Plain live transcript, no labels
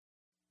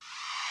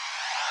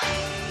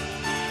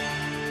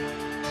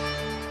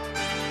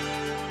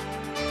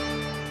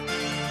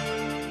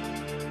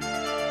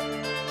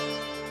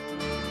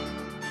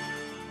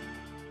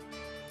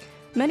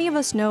Many of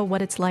us know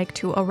what it's like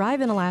to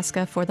arrive in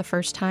Alaska for the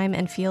first time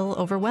and feel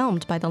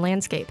overwhelmed by the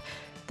landscape,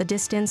 the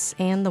distance,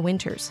 and the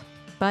winters.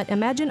 But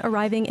imagine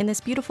arriving in this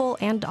beautiful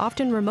and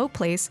often remote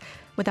place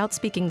without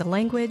speaking the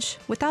language,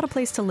 without a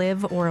place to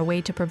live or a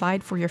way to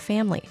provide for your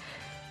family.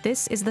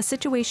 This is the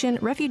situation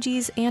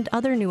refugees and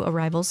other new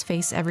arrivals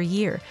face every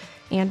year,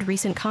 and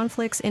recent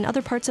conflicts in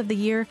other parts of the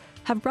year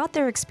have brought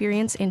their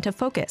experience into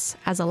focus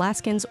as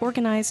Alaskans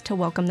organize to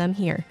welcome them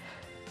here.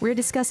 We're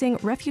discussing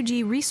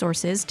refugee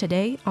resources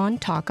today on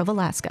Talk of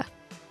Alaska.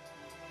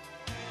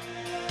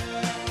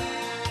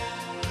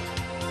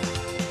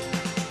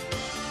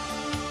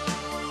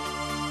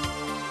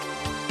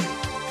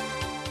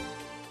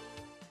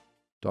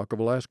 Talk of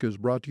Alaska is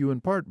brought to you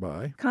in part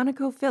by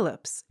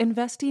ConocoPhillips,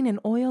 investing in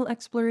oil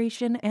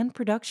exploration and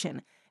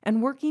production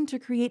and working to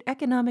create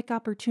economic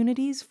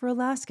opportunities for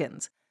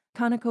Alaskans.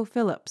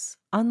 ConocoPhillips,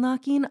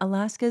 unlocking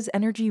Alaska's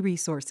energy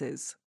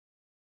resources.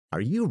 Are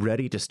you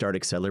ready to start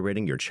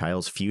accelerating your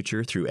child's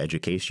future through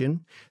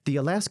education? The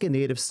Alaska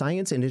Native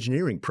Science and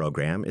Engineering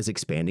Program is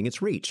expanding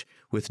its reach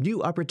with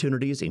new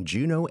opportunities in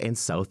Juneau and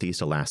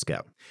Southeast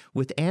Alaska.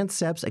 With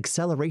ANCEP's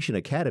Acceleration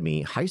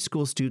Academy, high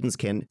school students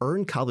can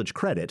earn college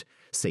credit,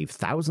 save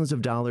thousands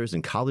of dollars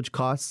in college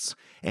costs,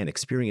 and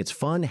experience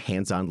fun,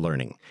 hands-on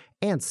learning.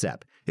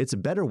 ANCEP, it's a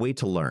better way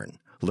to learn.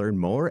 Learn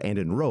more and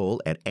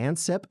enroll at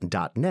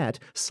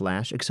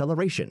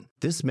ancep.net/acceleration.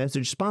 This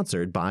message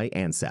sponsored by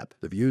ANCEP.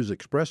 The views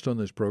expressed on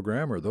this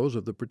program are those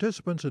of the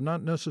participants and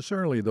not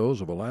necessarily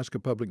those of Alaska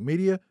Public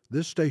Media,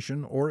 this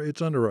station, or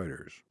its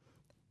underwriters.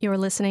 You're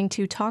listening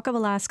to Talk of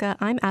Alaska.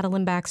 I'm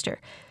Adeline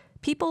Baxter.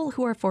 People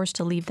who are forced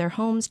to leave their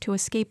homes to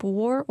escape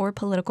war or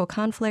political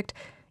conflict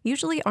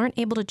usually aren't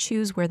able to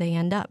choose where they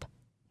end up.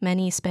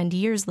 Many spend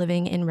years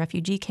living in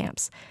refugee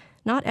camps.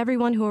 Not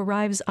everyone who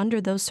arrives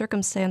under those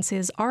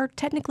circumstances are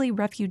technically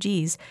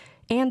refugees,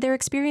 and their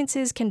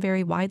experiences can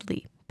vary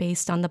widely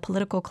based on the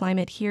political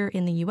climate here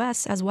in the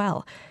U.S. as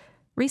well.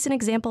 Recent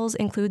examples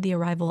include the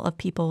arrival of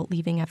people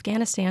leaving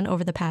Afghanistan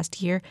over the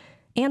past year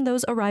and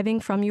those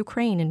arriving from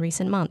Ukraine in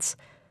recent months.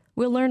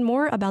 We'll learn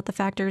more about the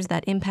factors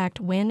that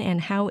impact when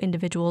and how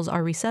individuals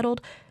are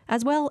resettled,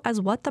 as well as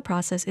what the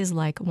process is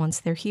like once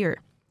they're here.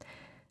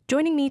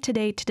 Joining me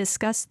today to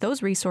discuss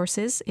those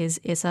resources is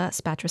Issa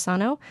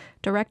Spatrasano,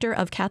 Director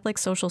of Catholic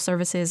Social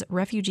Services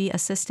Refugee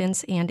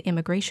Assistance and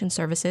Immigration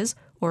Services,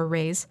 or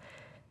RAISE.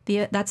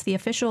 That's the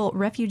official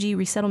Refugee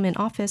Resettlement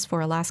Office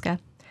for Alaska.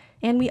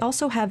 And we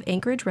also have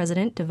Anchorage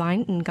resident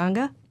Divine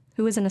Nganga,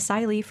 who is an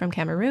asylee from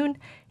Cameroon,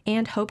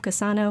 and Hope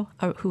Gasano,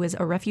 who is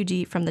a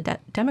refugee from the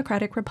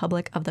Democratic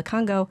Republic of the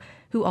Congo,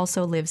 who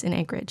also lives in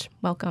Anchorage.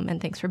 Welcome,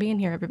 and thanks for being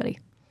here, everybody.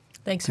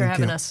 Thanks for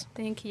having us.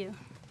 Thank you.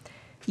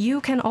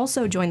 You can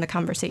also join the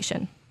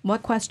conversation.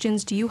 What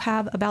questions do you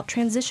have about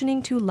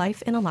transitioning to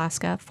life in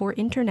Alaska for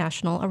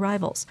international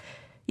arrivals?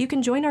 You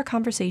can join our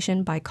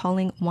conversation by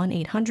calling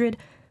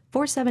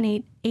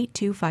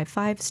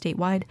 1-800-478-8255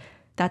 statewide.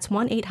 That's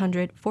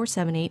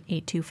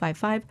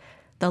 1-800-478-8255.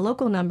 The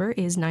local number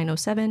is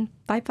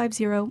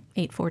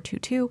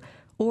 907-550-8422,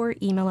 or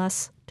email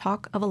us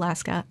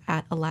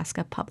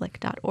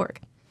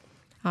talkofalaska@alaskapublic.org.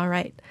 All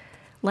right.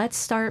 Let's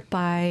start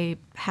by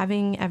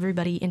having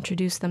everybody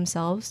introduce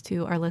themselves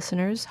to our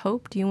listeners.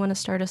 Hope, do you want to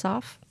start us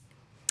off?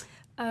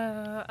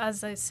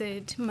 As I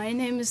said, my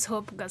name is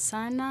Hope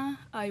Gasana.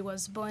 I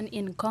was born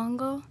in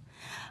Congo,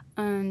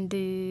 and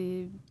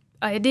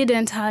I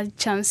didn't have a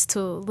chance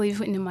to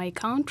live in my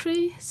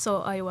country,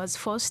 so I was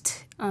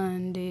forced,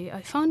 and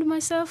I found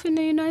myself in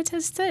the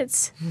United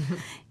States.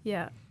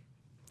 Yeah.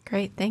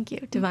 Great, thank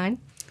you. Divine?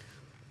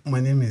 My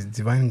name is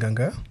Divine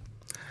Nganga.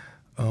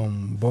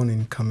 Born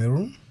in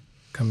Cameroon.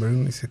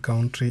 Cameroon is a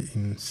country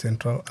in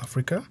Central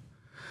Africa,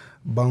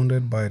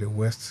 bounded by the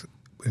west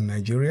in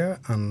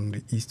Nigeria and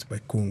the east by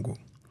Congo.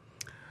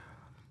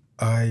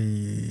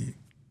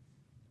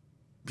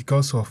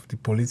 Because of the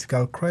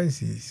political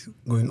crisis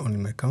going on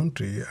in my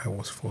country, I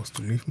was forced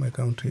to leave my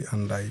country,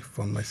 and I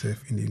found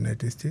myself in the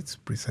United States,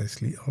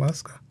 precisely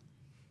Alaska.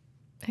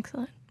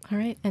 Excellent. All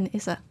right, and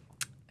Issa?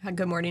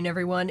 Good morning,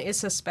 everyone.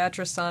 Issa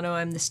Spatrasano.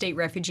 I'm the State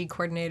Refugee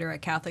Coordinator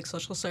at Catholic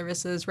Social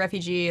Services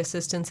Refugee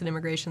Assistance and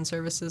Immigration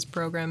Services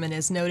Program. And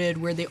as noted,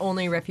 we're the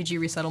only refugee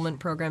resettlement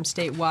program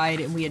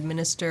statewide, and we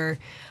administer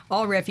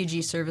all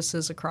refugee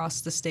services across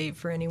the state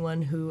for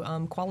anyone who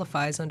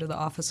qualifies under the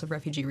Office of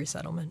Refugee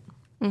Resettlement.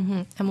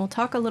 Mm-hmm. And we'll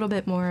talk a little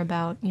bit more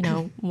about,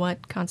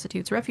 what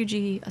constitutes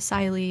refugee,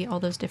 asylee, all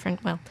those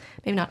different, well,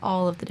 maybe not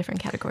all of the different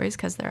categories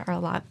because there are a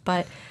lot,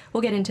 but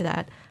we'll get into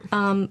that.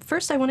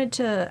 First, I wanted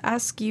to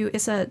ask you,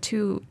 Issa,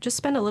 to just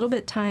spend a little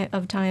bit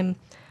of time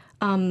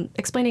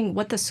explaining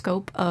what the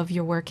scope of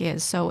your work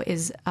is. So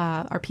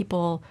are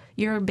people,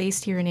 you're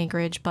based here in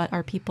Anchorage, but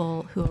are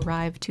people who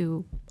arrive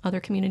to other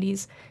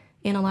communities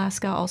in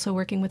Alaska also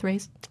working with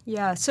race?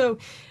 Yeah, so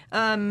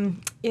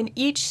in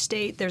each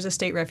state, there's a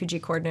state refugee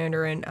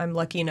coordinator, and I'm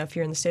lucky enough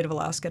here in the state of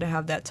Alaska to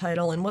have that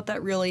title. And what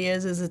that really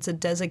is it's a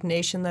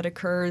designation that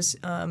occurs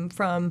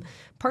from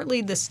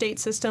partly the state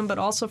system, but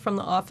also from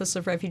the Office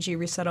of Refugee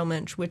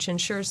Resettlement, which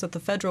ensures that the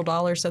federal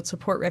dollars that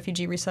support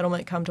refugee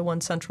resettlement come to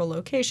one central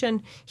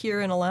location.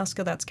 Here in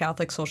Alaska, that's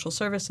Catholic Social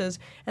Services.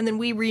 And then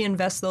we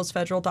reinvest those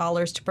federal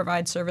dollars to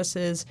provide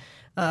services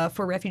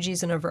for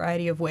refugees in a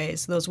variety of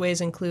ways. Those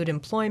ways include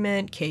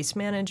employment, case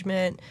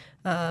management,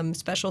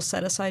 special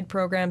set-aside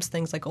programs,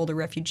 things like older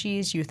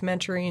refugees, youth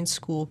mentoring,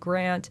 school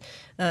grant.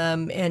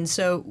 And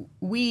so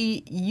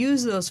we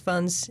use those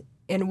funds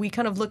and we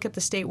kind of look at the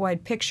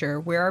statewide picture.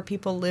 Where are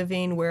people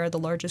living? Where are the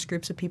largest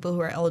groups of people who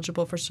are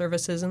eligible for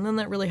services? And then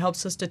that really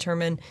helps us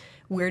determine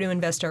where to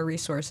invest our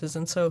resources.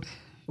 And so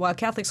while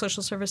Catholic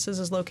Social Services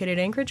is located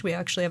in Anchorage, we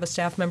actually have a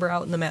staff member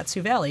out in the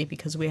Mat-Su Valley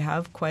because we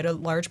have quite a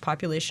large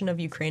population of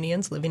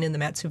Ukrainians living in the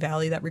Mat-Su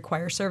Valley that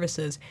require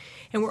services.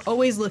 And we're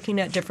always looking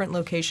at different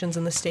locations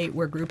in the state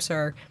where groups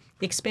are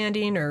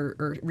expanding or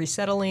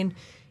resettling.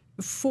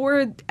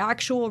 For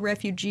actual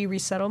refugee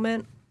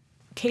resettlement,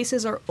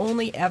 cases are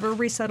only ever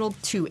resettled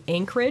to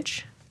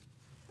Anchorage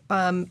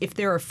if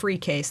they're a free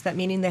case, that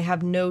meaning they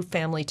have no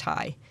family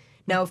tie.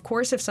 Now, of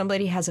course, if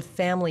somebody has a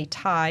family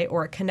tie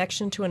or a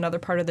connection to another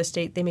part of the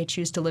state, they may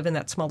choose to live in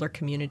that smaller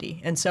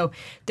community. And so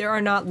there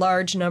are not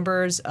large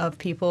numbers of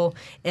people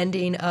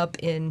ending up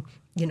in,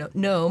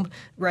 Nome,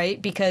 right?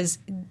 Because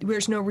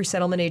there's no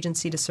resettlement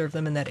agency to serve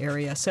them in that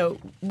area. So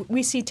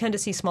we tend to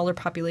see smaller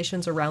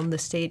populations around the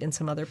state and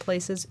some other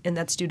places, and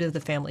that's due to the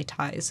family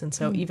ties. And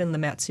so even the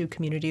Mat-Su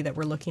community that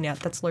we're looking at,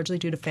 that's largely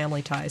due to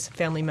family ties.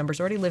 Family members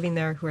already living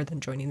there who are then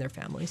joining their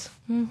families.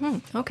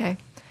 Mm-hmm. Okay.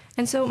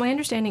 And so my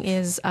understanding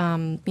is,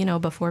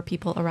 before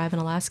people arrive in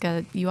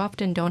Alaska, you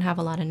often don't have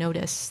a lot of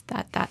notice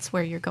that that's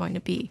where you're going to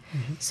be.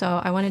 Mm-hmm.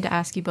 So I wanted to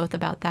ask you both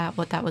about that,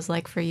 what that was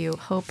like for you.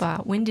 Hope,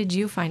 when did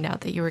you find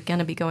out that you were going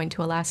to be going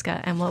to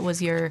Alaska, and what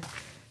was your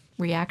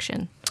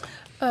reaction?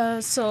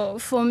 So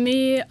for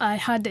me, I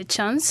had a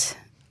chance.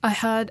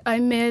 I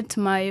met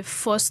my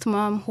first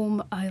mom,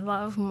 whom I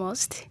love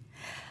most,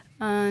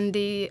 and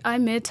I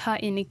met her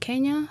in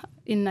Kenya.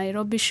 In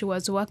Nairobi, she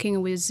was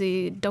working with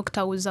the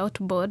Doctor Without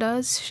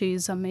Borders. She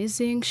is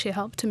amazing. She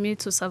helped me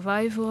to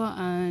survive.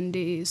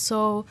 And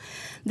so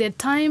the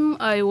time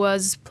I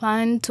was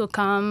planning to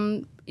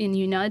come in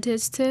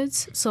United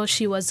States, so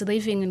she was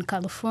living in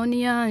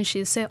California, and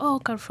she said,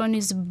 California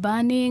is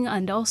burning.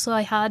 And also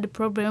I had a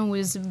problem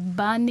with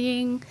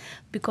burning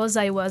because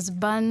I was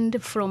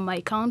banned from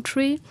my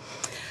country.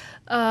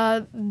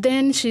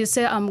 Then she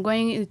said, I'm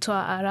going to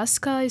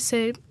Alaska. I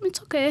said,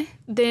 it's okay.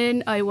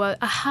 Then I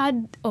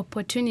had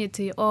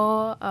opportunity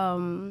or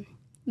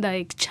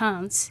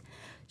chance.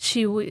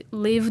 She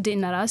lived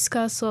in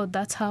Alaska, so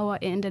that's how I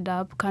ended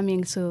up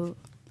coming to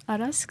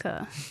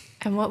Alaska.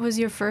 And what was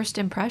your first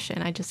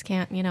impression? I just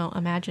can't,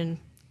 imagine.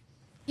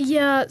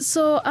 Yeah,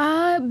 so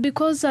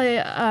because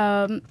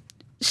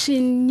she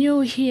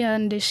knew here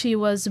and she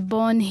was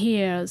born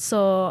here,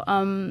 so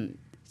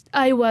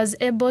I was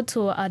able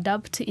to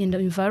adapt in the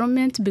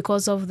environment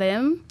because of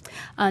them.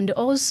 And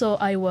also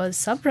I was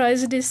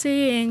surprised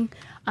seeing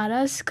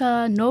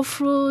Alaska, no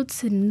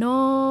fruits,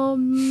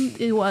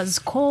 it was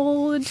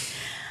cold.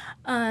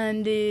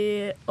 And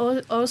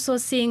also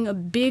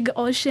seeing big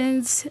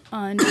oceans.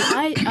 And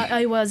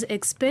I was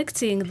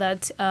expecting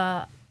that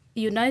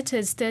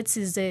United States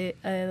is a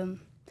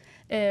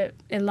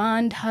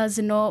land has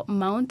no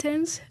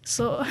mountains,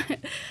 so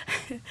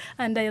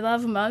and I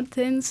love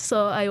mountains,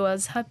 so I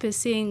was happy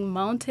seeing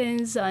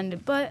mountains,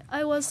 but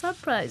I was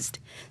surprised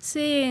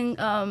seeing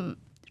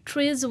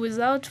trees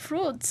without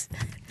fruits.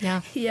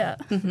 Yeah. Yeah.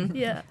 Mm-hmm.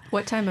 Yeah.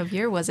 What time of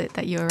year was it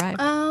that you arrived?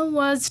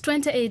 Was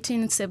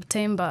 2018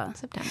 September.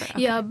 Okay.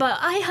 Yeah, but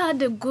I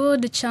had a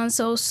good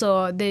chance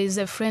also. There is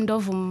a friend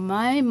of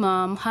my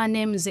mom, her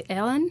name is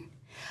Ellen,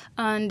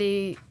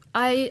 and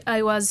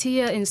I was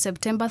here in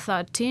September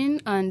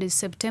 13, and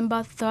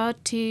September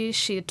 30,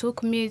 she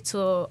took me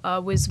to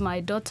with my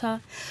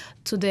daughter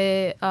to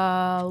the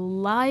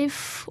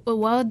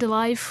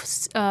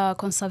Wildlife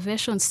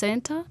Conservation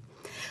Center.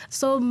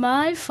 So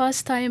my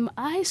first time,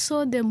 I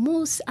saw the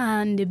moose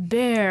and the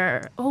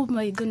bear. Oh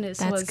my goodness!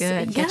 That's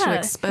good. Get you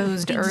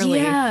exposed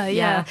early.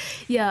 Yeah.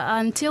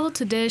 Until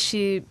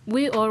today,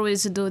 we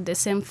always do the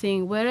same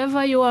thing.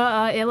 Wherever you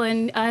are,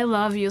 Ellen, I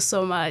love you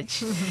so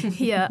much.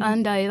 Yeah,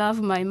 and I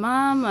love my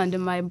mom and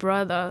my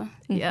brother.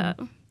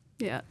 Mm-hmm.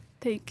 Yeah.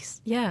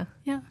 Thanks. Yeah.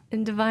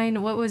 And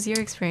Divine, what was your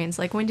experience?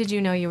 Like, when did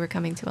you know you were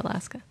coming to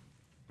Alaska?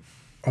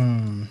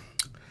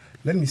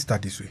 Let me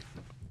start this way.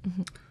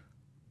 Mm-hmm.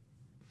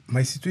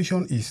 My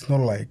situation is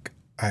not like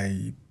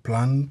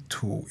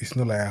it's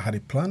not like I had a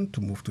plan to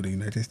move to the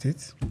United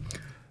States.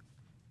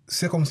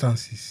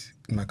 Circumstances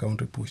in my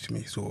country pushed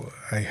me, so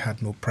I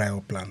had no prior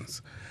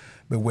plans.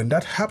 But when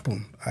that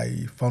happened,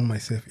 I found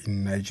myself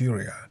in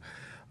Nigeria,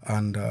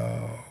 and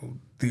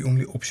the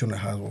only option I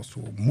had was to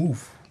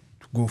move,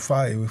 to go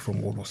far away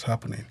from what was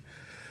happening,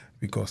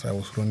 because I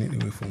was running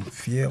away from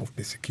fear of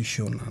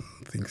persecution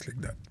and things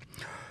like that.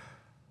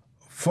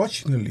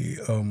 Fortunately,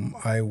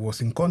 I was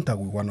in contact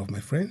with one of my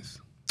friends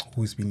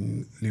who's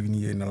been living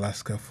here in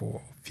Alaska for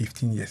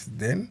 15 years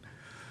then.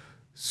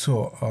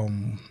 So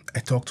I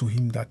talked to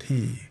him that,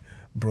 hey,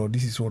 bro,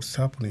 this is what's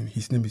happening.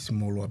 His name is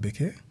Molo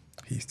Abeke.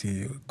 He's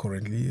still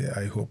currently,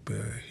 I hope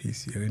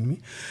he's hearing me.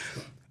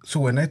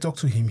 So when I talked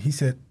to him, he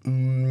said,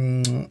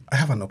 I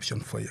have an option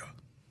for you.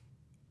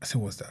 I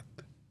said, what's that?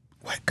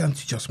 Why can't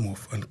you just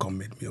move and come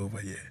meet me over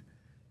here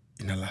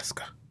in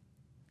Alaska?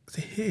 I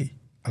said, hey,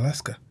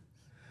 Alaska.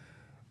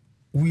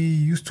 We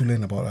used to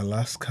learn about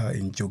Alaska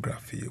in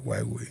geography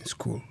while we were in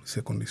school,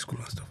 secondary school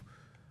and stuff.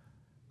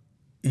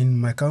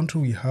 In my country,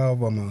 we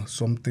have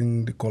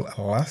something they call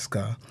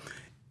Alaska.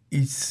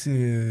 It's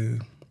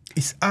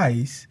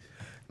ice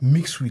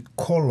mixed with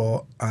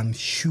color and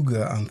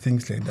sugar and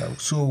things like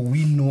that. So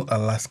we know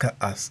Alaska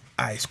as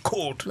ice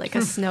cold. Like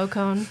a snow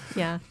cone,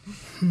 yeah.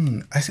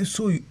 I said,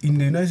 so in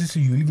the United States,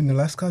 you live in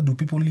Alaska? Do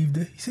people live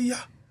there? He said,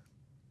 yeah.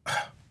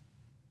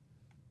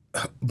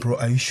 Bro,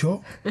 are you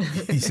sure?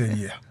 He said,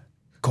 yeah.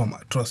 Come,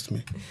 trust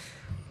me.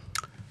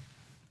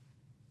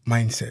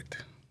 Mindset.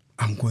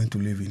 I'm going to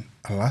live in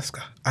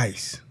Alaska.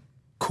 Ice.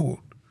 Cold.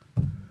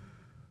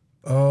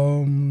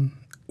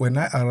 When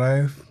I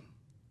arrived,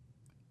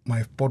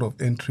 my port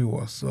of entry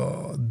was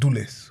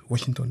Dulles,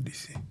 Washington,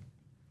 D.C.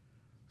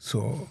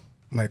 So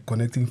my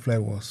connecting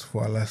flight was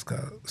for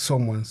Alaska.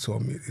 Someone saw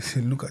me. They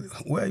said, look,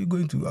 where are you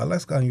going to?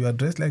 Alaska and you are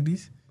dressed like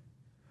this?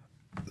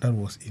 That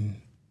was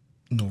in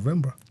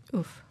November.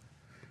 Oof.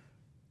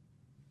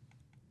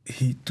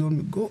 He told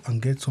me, go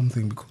and get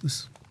something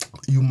because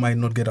you might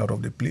not get out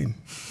of the plane.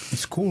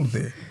 It's cold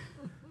there.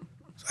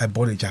 So I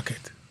bought a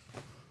jacket.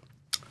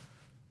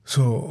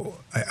 So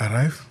I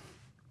arrived.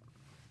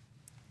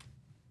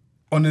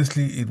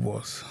 Honestly, it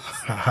was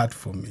hard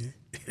for me.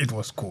 It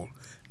was cold.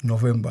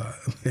 November.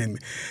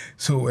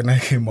 So when I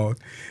came out,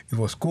 it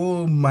was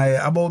cold.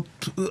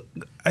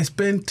 I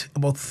spent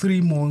about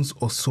 3 months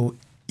or so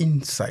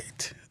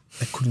inside.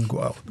 I couldn't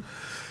go out.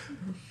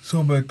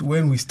 So, but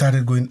when we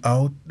started going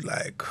out,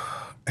 like,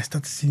 I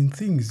started seeing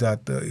things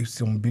that it's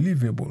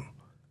unbelievable.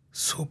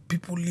 So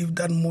people live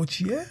that much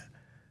here?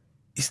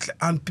 It's like,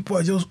 and people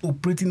are just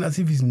operating as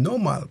if it's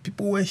normal.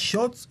 People wear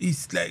shorts.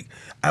 It's like,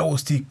 I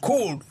was still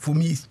cold. For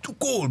me, it's too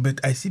cold. But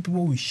I see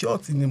people with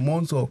shorts in the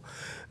months of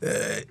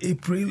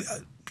April,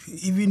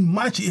 even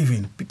March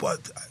even.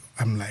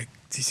 I'm like,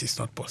 this is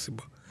not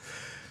possible.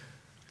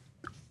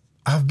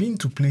 I've been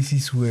to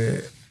places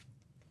where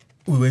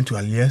we went to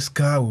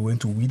Alaska, we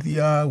went to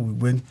Whittier,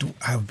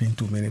 I've been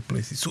to many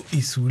places. So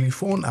it's really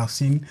fun. I've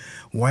seen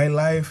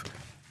wildlife.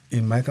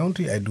 In my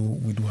country,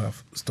 we do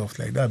have stuff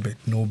like that, but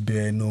no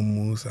bear, no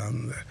moose,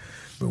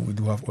 but we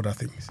do have other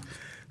things.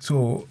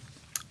 So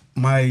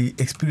my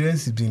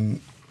experience has been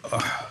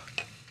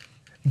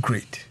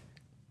great.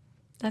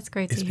 That's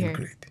great to hear. It's been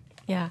great.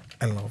 Yeah.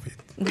 I love it.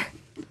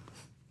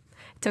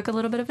 Took a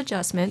little bit of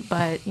adjustment,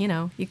 but,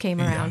 you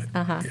came around.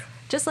 Yeah.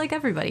 Just like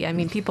everybody. I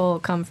mean, people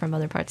come from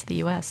other parts of the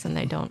U.S. and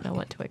they don't know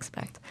what to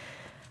expect.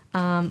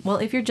 Well,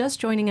 if you're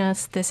just joining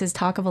us, this is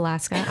Talk of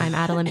Alaska. I'm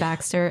Adeline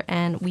Baxter,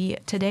 and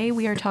today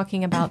we are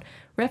talking about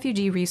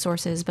refugee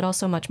resources, but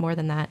also much more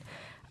than that.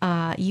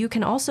 You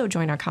can also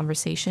join our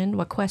conversation.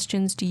 What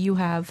questions do you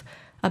have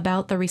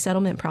about the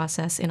resettlement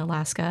process in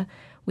Alaska?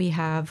 We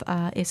have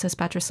Isis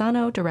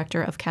Patrisano,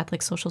 Director of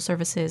Catholic Social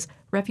Services,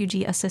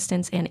 Refugee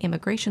Assistance and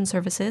Immigration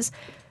Services.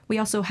 We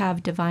also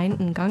have Divine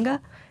Nganga,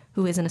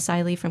 who is an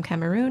asylee from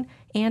Cameroon,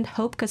 and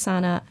Hope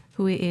Kasana,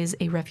 who is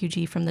a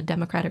refugee from the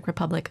Democratic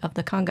Republic of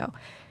the Congo.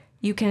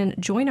 You can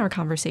join our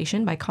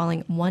conversation by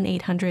calling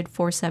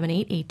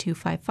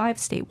 1-800-478-8255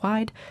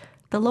 statewide.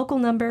 The local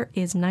number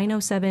is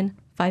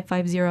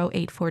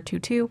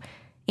 907-550-8422,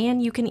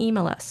 and you can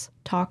email us,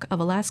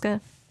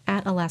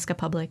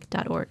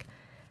 talkofalaska@alaskapublic.org.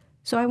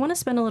 So I want to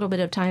spend a little bit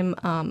of time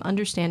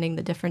understanding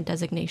the different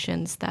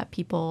designations that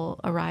people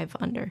arrive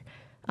under.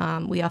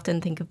 We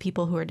often think of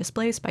people who are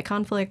displaced by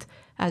conflict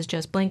as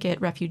just blanket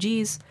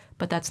refugees,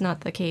 but that's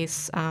not the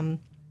case. And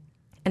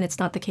it's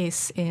not the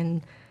case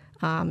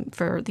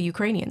for the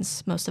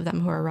Ukrainians, most of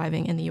them who are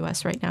arriving in the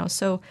U.S. right now.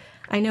 So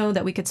I know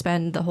that we could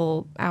spend the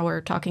whole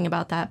hour talking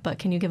about that, but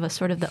can you give us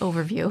sort of the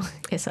overview,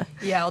 Issa?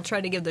 Yeah, I'll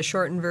try to give the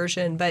shortened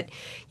version. But,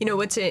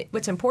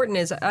 what's important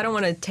is I don't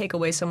want to take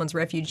away someone's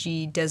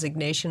refugee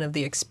designation of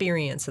the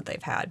experience that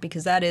they've had,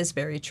 because that is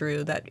very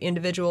true, that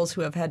individuals who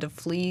have had to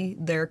flee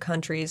their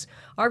countries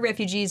are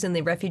refugees in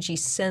the refugee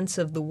sense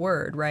of the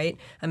word, right?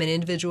 I'm an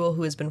individual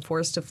who has been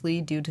forced to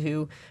flee due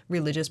to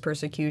religious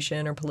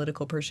persecution or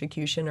political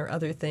persecution or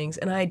other things,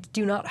 and I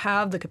do not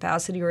have the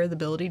capacity or the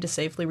ability to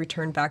safely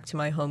return back to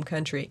my home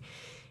country.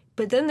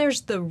 But then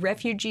there's the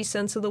refugee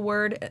sense of the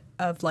word,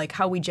 of like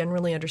how we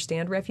generally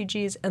understand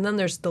refugees, and then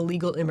there's the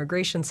legal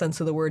immigration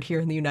sense of the word here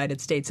in the United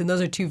States, and those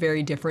are two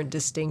very different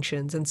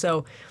distinctions. And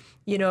so,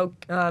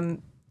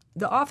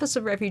 the Office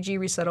of Refugee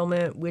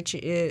Resettlement, which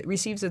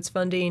receives its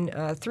funding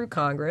through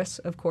Congress,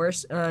 of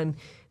course,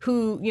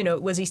 who,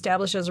 was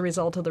established as a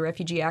result of the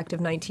Refugee Act of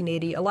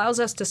 1980, allows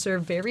us to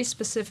serve very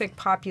specific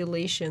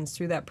populations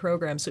through that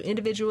program. So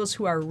individuals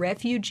who are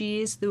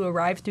refugees who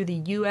arrive through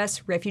the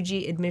U.S.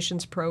 Refugee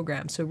Admissions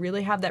Program, so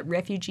really have that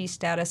refugee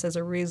status as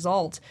a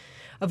result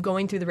of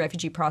going through the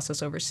refugee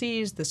process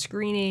overseas, the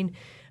screening,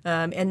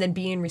 and then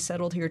being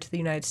resettled here to the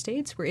United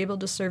States. We're able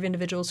to serve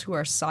individuals who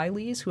are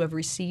asylees, who have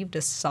received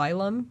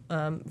asylum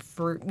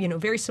for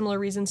very similar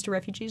reasons to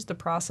refugees. The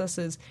process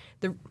is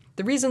the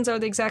reasons are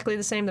exactly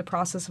the same. The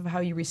process of how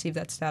you receive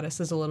that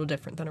status is a little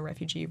different than a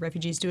refugee.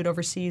 Refugees do it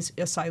overseas.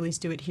 Asylees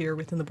do it here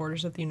within the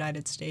borders of the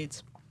United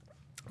States.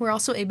 We're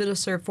also able to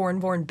serve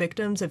foreign-born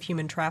victims of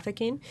human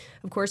trafficking.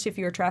 Of course, if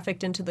you're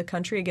trafficked into the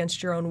country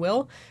against your own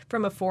will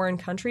from a foreign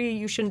country,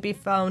 you shouldn't be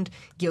found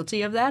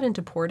guilty of that and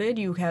deported.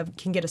 You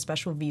can get a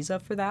special visa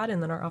for that,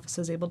 and then our office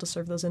is able to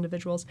serve those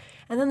individuals.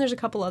 And then there's a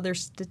couple other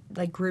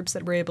groups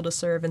that we're able to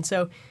serve. And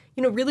so,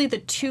 really the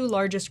two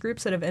largest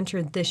groups that have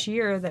entered this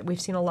year that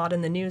we've seen a lot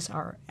in the news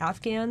are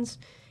Afghans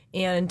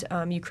and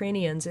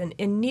Ukrainians. And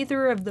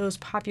neither of those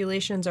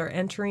populations are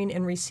entering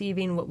and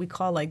receiving what we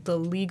call the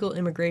legal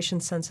immigration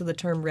sense of the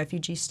term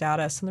refugee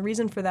status. And the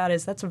reason for that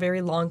is that's a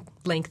very long,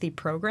 lengthy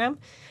program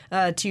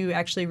to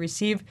actually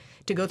receive.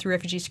 To go through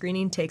refugee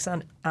screening takes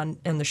on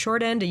the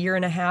short end 1.5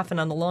 years and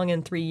on the long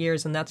end 3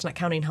 years. And that's not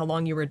counting how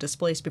long you were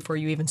displaced before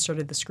you even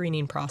started the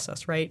screening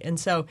process, right? And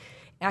so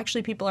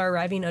actually, people are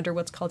arriving under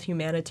what's called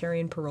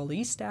humanitarian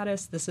parolee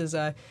status. This is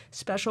a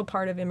special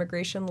part of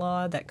immigration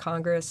law that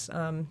Congress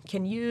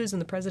can use and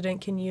the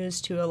president can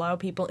use to allow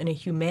people in a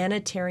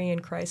humanitarian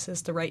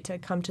crisis the right to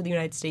come to the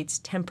United States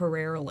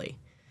temporarily.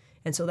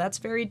 And so that's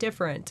very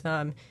different.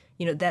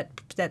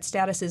 That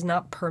status is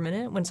not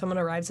permanent. When someone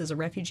arrives as a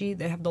refugee,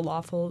 they have the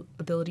lawful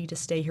ability to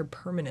stay here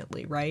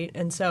permanently, right?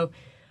 And so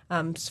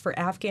for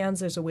Afghans,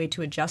 there's a way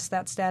to adjust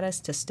that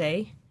status to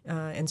stay.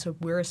 And so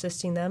we're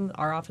assisting them.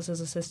 Our office is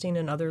assisting,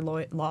 and other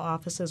law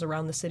offices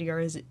around the city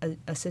are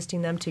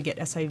assisting them to get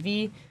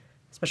SIV,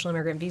 Special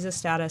Immigrant Visa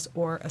status,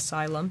 or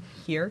asylum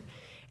here.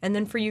 And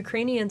then for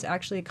Ukrainians,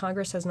 actually,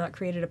 Congress has not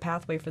created a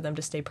pathway for them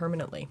to stay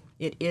permanently.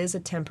 It is a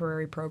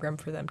temporary program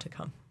for them to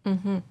come.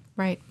 Mm-hmm.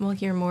 Right. We'll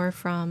hear more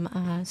from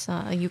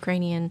a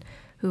Ukrainian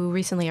who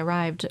recently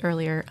arrived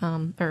earlier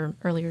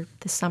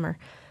this summer.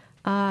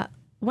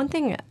 One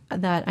thing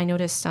that I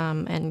noticed,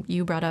 and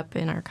you brought up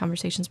in our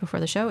conversations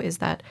before the show, is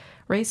that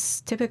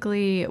RACE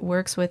typically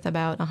works with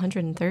about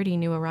 130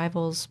 new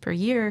arrivals per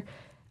year,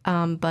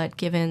 but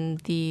given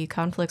the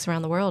conflicts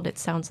around the world, it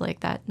sounds like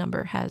that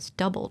number has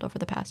doubled over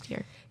the past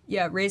year.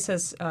 Yeah, RACE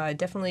has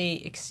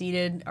definitely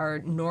exceeded our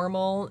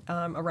normal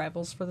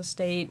arrivals for the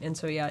state. And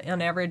so,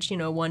 on average,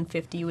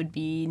 150 would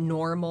be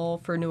normal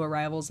for new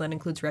arrivals. That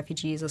includes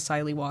refugees,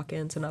 asylee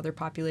walk-ins, and other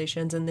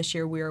populations. And this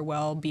year we are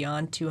well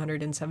beyond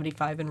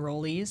 275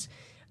 enrollees.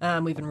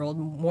 We've enrolled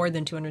more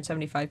than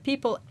 275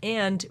 people,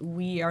 and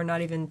we are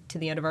not even to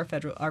the end of our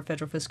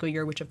federal fiscal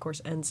year, which of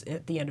course ends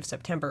at the end of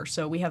September.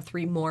 So we have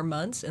 3 more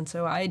months, and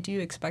so I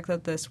do expect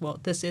that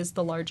this is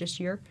the largest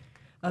year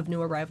of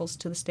new arrivals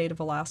to the state of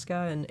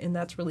Alaska, and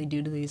that's really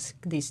due to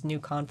these new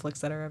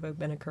conflicts that have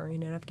been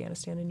occurring in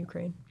Afghanistan and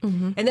Ukraine.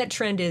 Mm-hmm. And that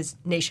trend is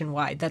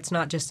nationwide. That's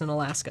not just an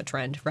Alaska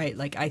trend, right?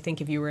 I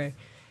think if you were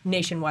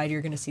nationwide,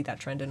 you're going to see that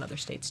trend in other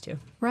states too.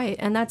 Right,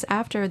 and that's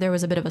after there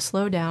was a bit of a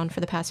slowdown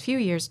for the past few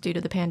years due to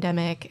the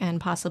pandemic,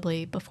 and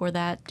possibly before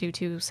that due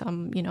to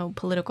some,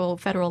 political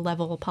federal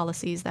level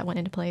policies that went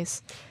into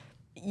place.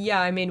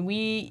 Yeah,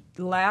 we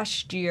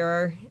last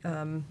year,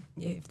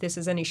 if this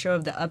is any show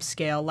of the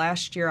upscale,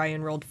 last year I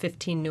enrolled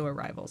 15 new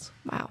arrivals.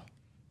 Wow.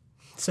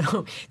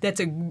 So that's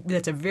a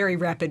very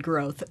rapid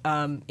growth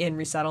in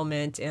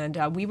resettlement, and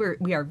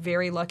we are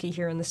very lucky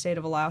here in the state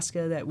of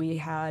Alaska that we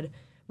had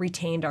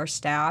retained our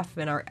staff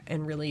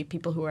and really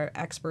people who are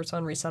experts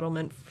on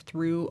resettlement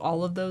through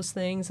all of those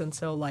things. And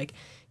so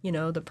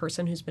the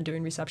person who's been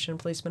doing reception and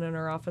placement in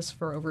our office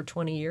for over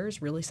 20 years,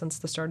 really since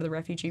the start of the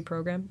refugee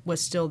program, was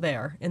still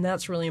there. And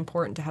that's really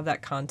important to have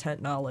that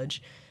content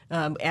knowledge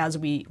as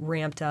we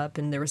ramped up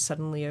and there was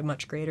suddenly a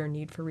much greater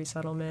need for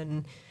resettlement.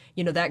 And,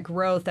 that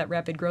growth, that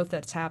rapid growth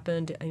that's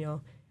happened,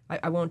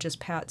 I won't just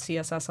pat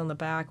CSS on the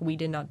back. We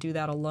did not do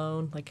that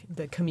alone.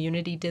 The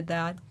community did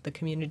that. The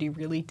community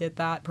really did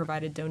that,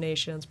 provided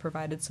donations,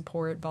 provided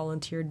support,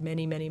 volunteered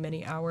many, many,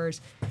 many hours.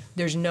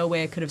 There's no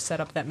way I could have set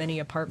up that many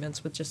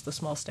apartments with just the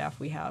small staff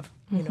we have.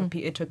 Mm-hmm.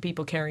 It took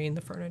people carrying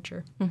the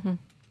furniture. Mm-hmm.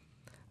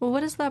 Well,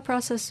 what has that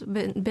process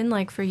been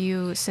like for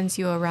you since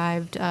you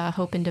arrived,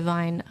 Hope and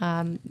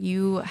Divine?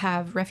 You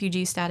have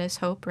refugee status,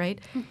 Hope, right?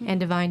 Mm-hmm. And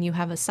Divine, you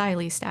have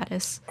asylee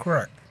status.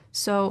 Correct.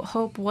 So,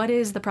 Hope, what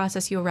is the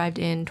process? You arrived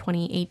in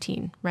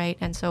 2018, right?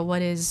 And so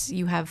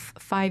you have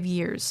 5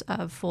 years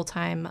of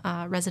full-time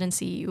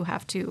residency you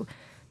have to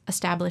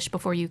establish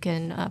before you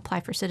can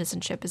apply for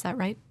citizenship. Is that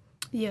right?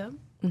 Yeah.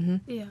 Mm-hmm.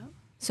 Yeah.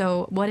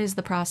 So what is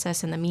the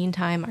process in the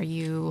meantime? Are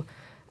you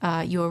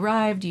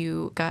arrived,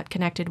 you got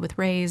connected with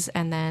RAISE,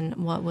 and then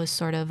what was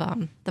sort of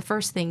the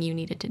first thing you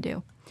needed to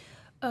do?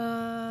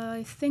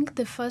 I think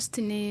the first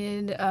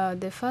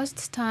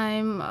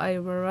time I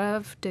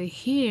arrived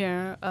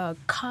here,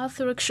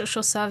 Catholic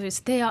Social Service,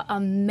 they are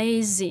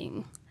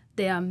amazing.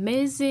 They are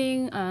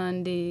amazing,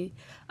 and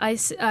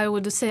I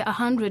would say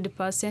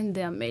 100%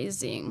 they're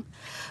amazing.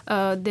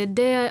 The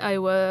day I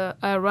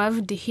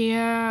arrived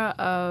here,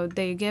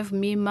 they gave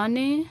me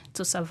money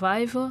to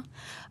survive.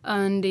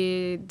 And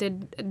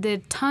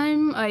the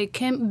time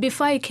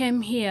before I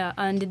came here,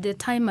 and the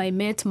time I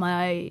met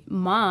my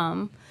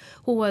mom,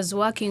 who was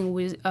working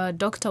with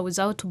Doctor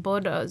Without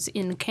Borders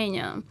in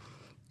Kenya,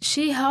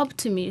 she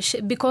helped me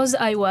because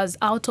I was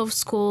out of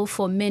school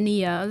for many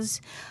years.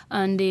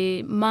 And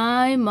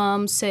my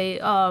mom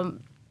said,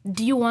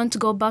 do you want to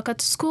go back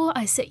to school?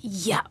 I said,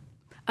 yeah,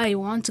 I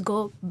want to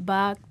go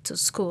back to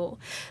school.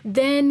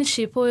 Then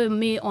she put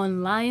me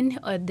online.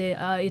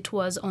 It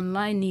was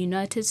online in the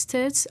United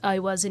States. I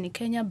was in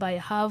Kenya,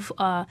 but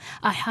I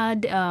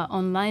had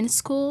online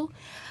school.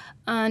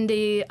 And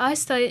I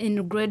started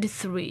in grade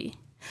 3.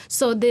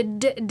 So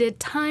the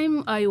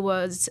time I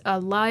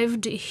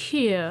arrived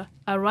here,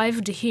 I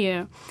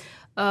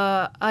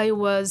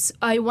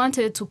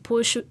wanted to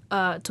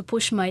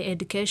push my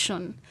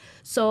education.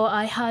 So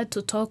I had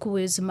to talk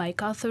with my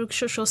Catholic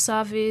Social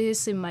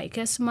Service, my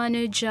case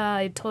manager.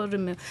 I told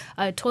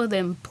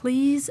them,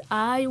 please,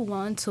 I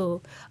want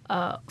to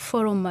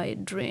follow my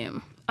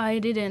dream. I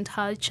didn't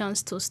have a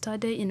chance to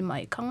study in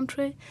my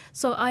country,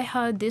 so I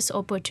had this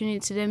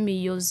opportunity. Let me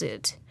use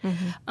it.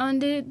 Mm-hmm.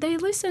 And they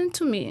listened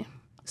to me.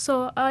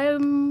 So I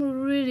am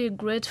really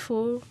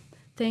grateful.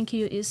 Thank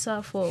you,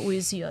 Isa,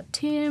 with your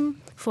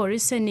team for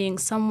listening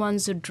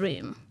someone's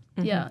dream.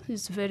 Mm-hmm. Yeah,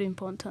 it's very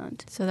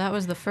important. So that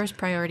was the first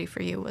priority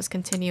for you, was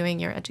continuing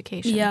your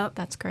education. Yeah.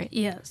 That's great.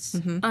 Yes.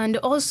 Mm-hmm. And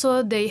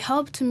also they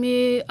helped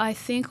me. I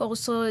think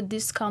also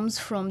this comes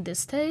from the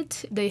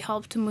state. They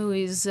helped me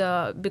with,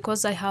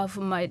 because I have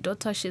my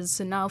daughter, she's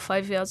now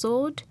 5 years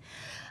old.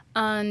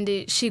 And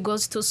she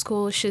goes to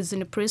school, she's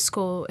in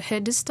preschool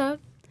Head Start.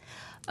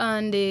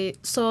 And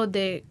so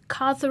the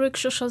Catholic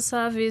Social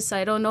Service,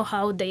 I don't know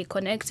how they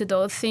connected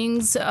all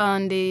things,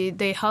 and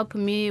they help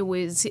me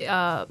with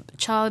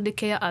child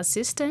care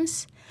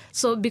assistance.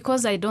 So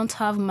because I don't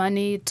have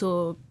money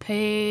to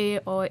pay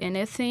or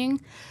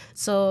anything,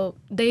 so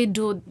they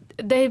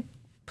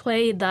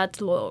play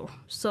that role,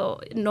 so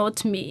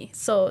not me.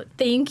 So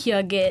thank you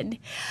again.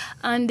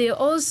 And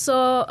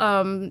also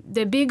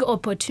the big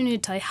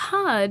opportunity I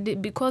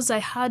had, because I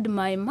had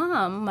my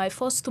mom, my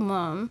first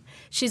mom.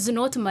 She's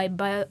not my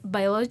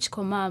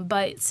biological mom,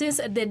 but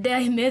since the day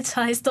I met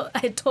her,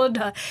 I told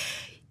her,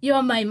 you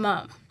are my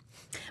mom,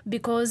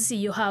 because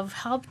you have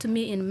helped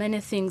me in many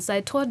things.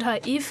 I told her,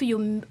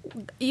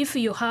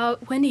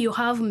 when you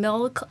have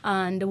milk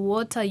and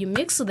water, you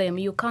mix them,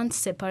 you can't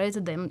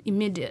separate them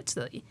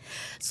immediately.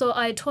 So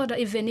I told her,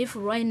 even if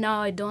right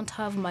now I don't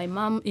have my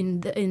mom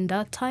in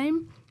that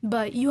time,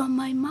 but you are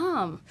my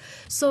mom.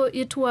 So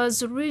it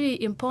was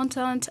really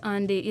important,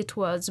 and it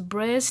was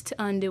blessed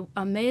and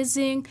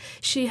amazing.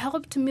 She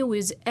helped me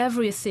with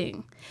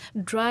everything.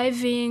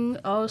 Driving,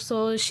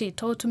 also, she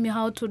taught me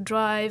how to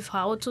drive,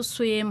 how to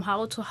swim,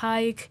 how to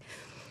hike.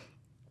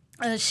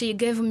 She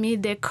gave me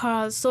the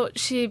car. So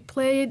she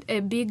played a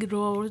big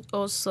role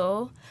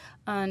also,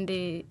 and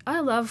I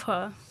love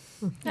her.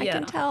 I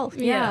can tell.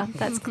 Yeah,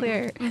 that's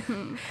clear.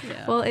 Mm-hmm.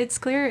 Yeah. Well, it's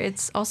clear.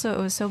 It was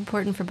so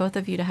important for both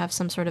of you to have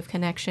some sort of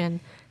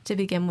connection to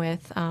begin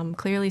with.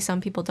 Clearly, some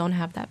people don't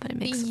have that, but it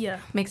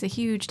makes a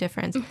huge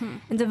difference. Mm-hmm.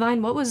 And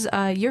Divine, what was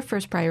your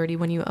first priority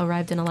when you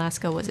arrived in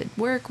Alaska? Was it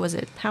work? Was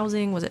it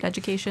housing? Was it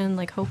education,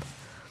 like Hope?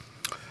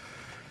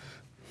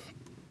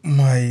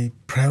 My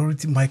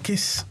priority, my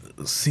case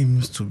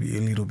seems to be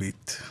a little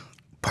bit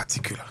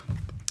particular.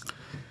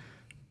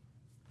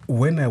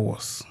 When I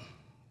was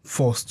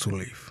forced to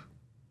leave,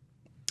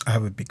 I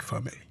have a big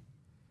family.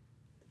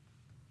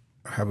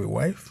 I have a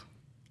wife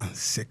and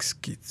 6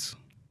 kids.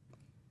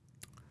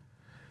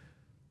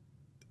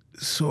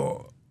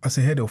 So, as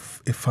a head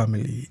of a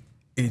family,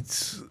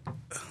 it's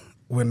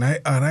when I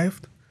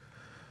arrived,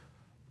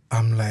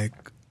 I'm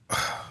like,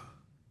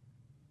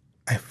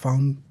 I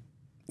found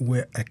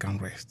where I can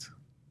rest,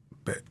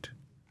 but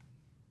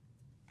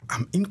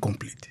I'm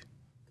incomplete.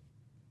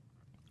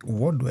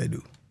 What do I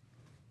do?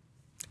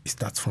 It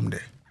starts from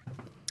there.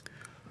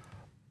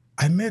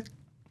 I met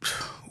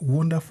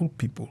wonderful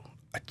people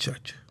at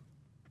church.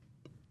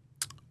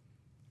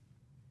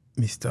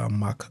 Mr.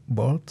 Mark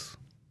Bolt,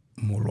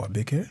 Molwa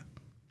Beke,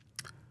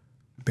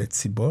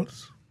 Betsy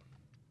Bolt.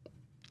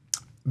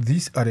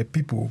 These are the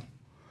people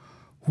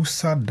who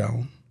sat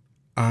down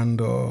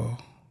and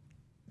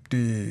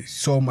they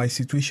saw my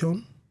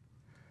situation.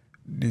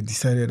 They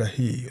decided that,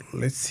 hey,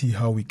 let's see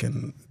how we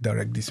can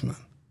direct this man.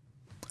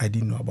 I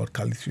didn't know about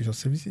Catholic Social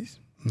Services,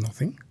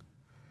 nothing.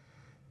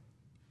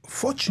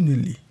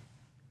 Fortunately,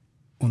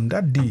 on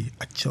that day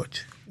at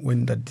church,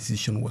 when that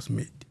decision was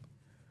made,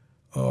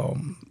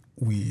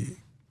 we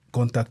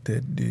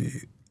contacted the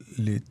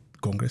late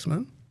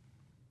Congressman,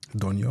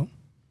 Don Young.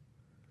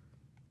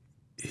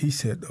 He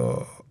said,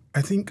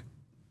 I think,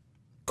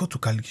 go to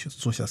Catholic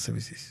Social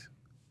Services.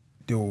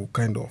 they will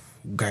kind of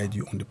guide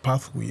you on the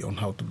pathway on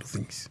how to do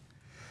things.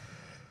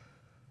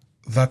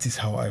 That is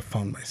how I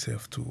found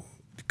myself to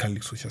the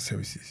Catholic Social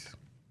Services.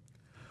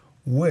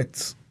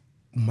 Words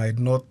might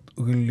not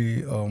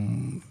really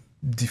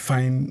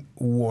define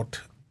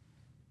what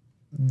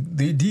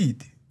they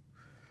did,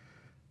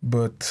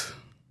 but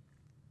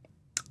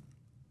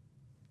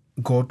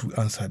God will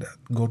answer that.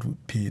 God will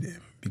pay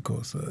them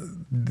because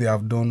they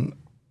have done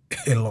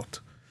a lot.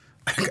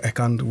 I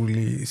can't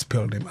really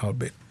spell them out,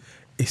 but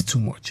it's too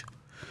much.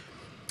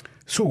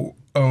 So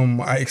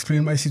I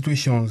explained my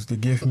situations. They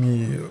gave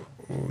me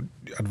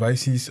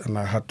advices, and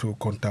I had to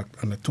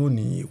contact an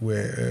attorney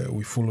where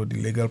we followed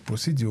the legal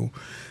procedure.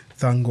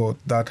 Thank God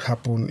that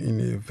happened in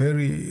a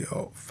very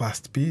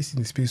fast pace,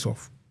 in the space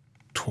of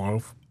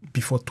 12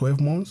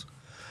 months.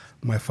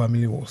 My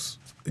family was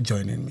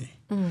joining me.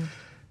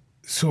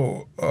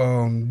 So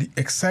the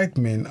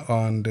excitement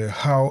and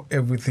how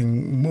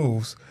everything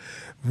moves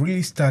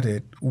really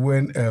started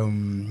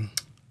when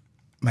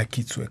my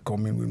kids were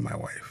coming with my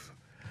wife.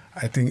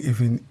 I think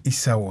even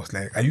Issa was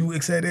like, "Are you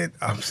excited?"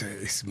 I'm saying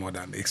it's more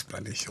than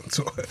explanation.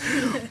 So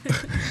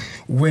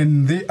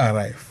when they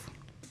arrived,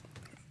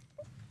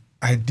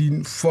 I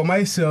didn't, for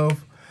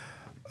myself,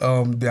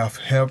 they have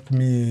helped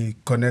me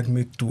connect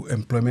me to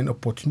employment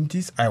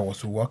opportunities. I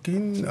was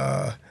working.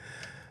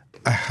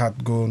 I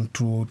had gone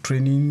through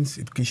trainings,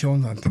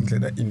 education, and things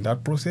like that in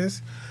that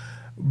process.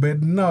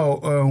 But now,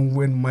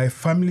 when my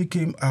family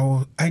came,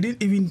 I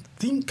didn't even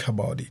think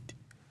about it.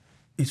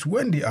 It's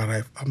when they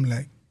arrived, I'm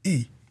like,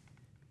 hey,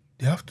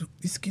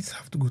 these kids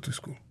have to go to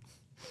school.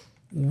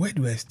 Where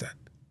do I start?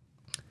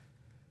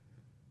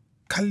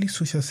 Catholic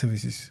Social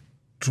Services,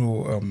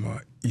 through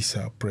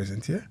Issa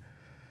present here,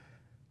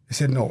 he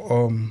said,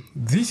 no,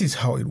 this is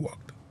how it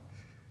worked.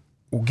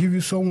 We'll give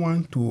you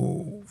someone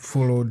to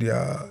follow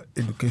their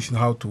education,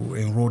 how to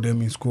enroll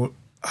them in school.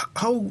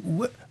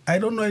 I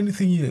don't know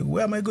anything here.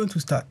 Where am I going to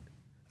start?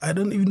 I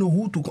don't even know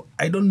who to go.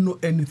 I don't know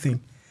anything.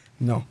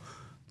 No,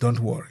 don't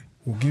worry.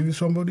 We'll give you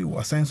somebody, we'll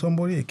assign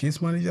somebody, a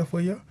case manager for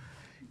you.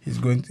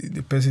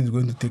 The person is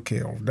going to take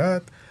care of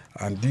that,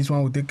 and this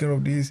one will take care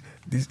of this.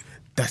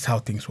 That's how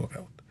things work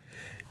out.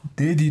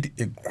 They did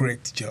a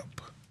great job.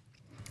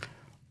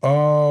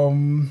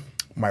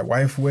 My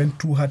wife went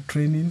through her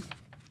training.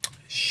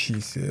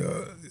 She's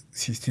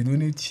still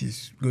doing it.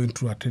 She's going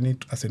through her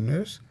training as a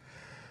nurse.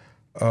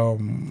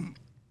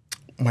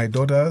 My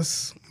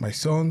daughters, my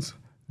sons,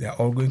 they are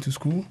all going to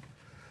school.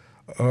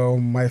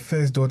 My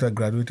first daughter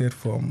graduated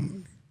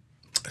from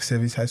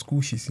Service High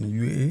School. She's in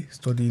UAA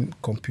studying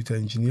computer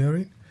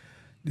engineering.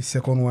 The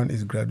second one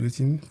is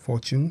graduating,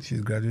 Fortune.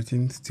 She's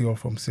graduating still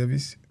from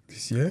Service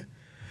this year.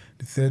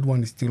 The third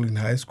one is still in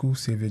high school,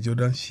 Xavier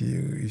Jordan. She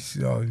is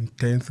in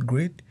 10th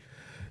grade.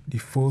 The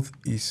fourth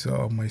is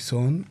my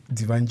son,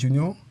 Divine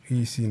Jr.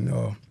 He's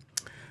in,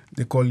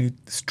 they call it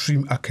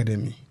Stream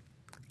Academy.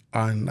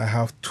 And I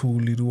have two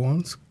little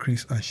ones,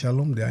 Chris and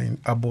Shalom. They are in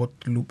Abbott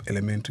Loop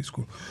Elementary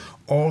School.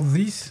 All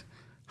this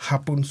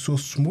happened so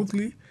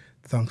smoothly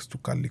thanks to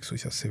Catholic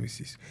Social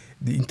Services.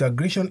 The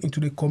integration into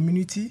the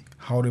community,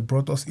 how they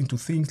brought us into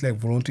things like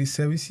voluntary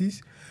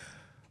services,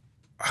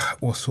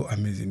 was so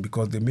amazing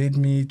because they made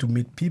me to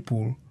meet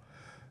people.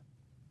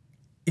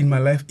 In my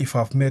life, if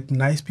I've met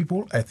nice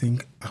people, I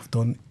think I've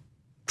done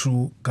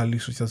through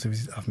Catholic Social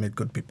Services, I've met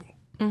good people.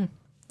 Well,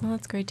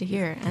 that's great to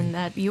hear. And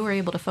that you were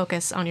able to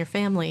focus on your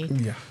family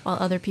while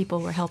other people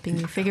were helping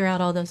you figure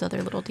out all those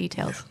other little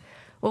details. Yeah.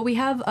 Well, we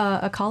have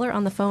a caller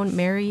on the phone.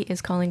 Mary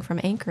is calling from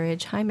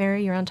Anchorage. Hi,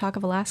 Mary. You're on Talk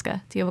of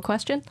Alaska. Do you have a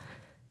question?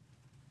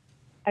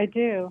 I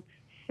do.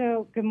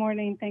 So, good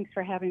morning. Thanks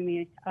for having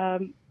me.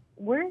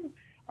 Where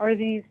are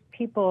these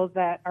people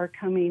that are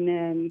coming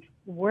in?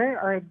 Where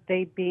are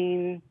they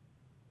being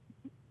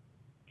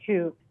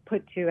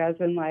put to? As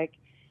in, like,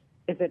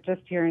 is it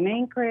just here in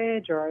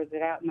Anchorage, or is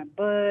it out in the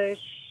bush?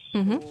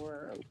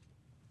 Or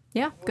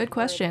yeah, good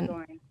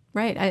question.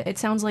 Right. It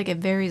sounds like it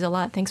varies a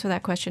lot. Thanks for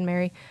that question,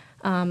 Mary.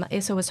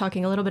 Issa was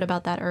talking a little bit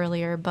about that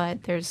earlier,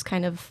 but there's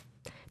kind of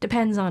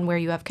depends on where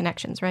you have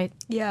connections, right?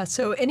 Yeah,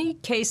 so any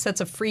case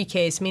that's a free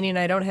case, meaning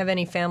I don't have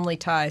any family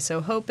tie. So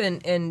Hope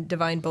and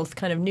Divine both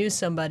kind of knew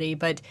somebody,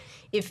 but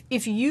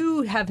if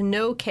you have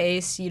no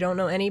case, you don't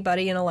know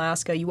anybody in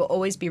Alaska, you will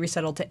always be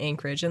resettled to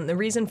Anchorage. And the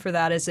reason for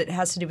that is it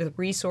has to do with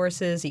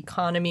resources,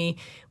 economy.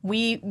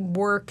 We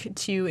work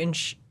to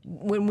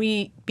when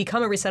we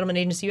become a resettlement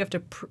agency,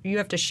 you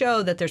have to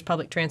show that there's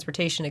public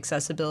transportation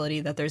accessibility,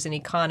 that there's an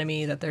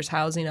economy, that there's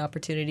housing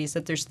opportunities,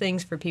 that there's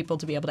things for people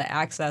to be able to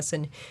access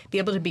and be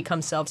able to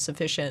become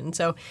self-sufficient. And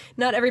so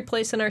not every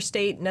place in our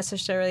state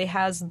necessarily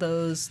has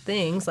those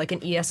things, like an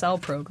ESL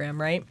program,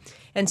 right?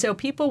 And so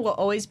people will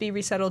always be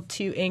resettled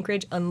to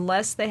Anchorage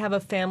unless they have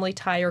a family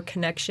tie or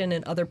connection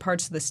in other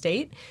parts of the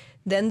state.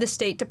 Then the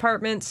State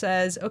Department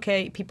says,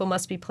 okay, people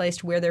must be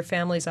placed where their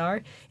families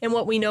are. And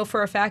what we know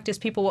for a fact is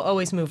people will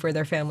always move where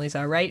their families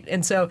are, right?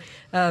 And so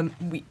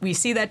we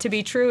see that to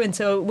be true. And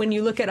so when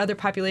you look at other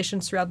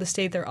populations throughout the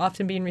state, they're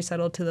often being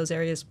resettled to those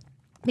areas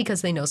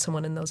because they know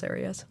someone in those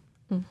areas.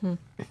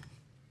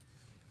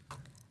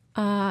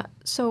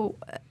 So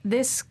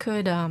this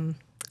could,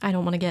 I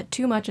don't want to get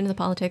too much into the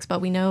politics,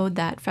 but we know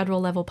that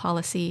federal level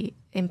policy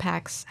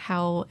impacts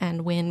how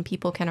and when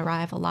people can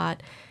arrive a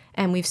lot.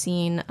 And we've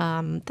seen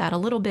that a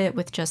little bit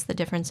with just the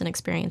difference in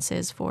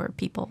experiences for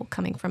people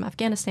coming from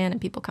Afghanistan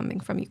and people coming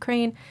from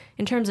Ukraine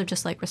in terms of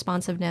just like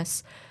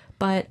responsiveness.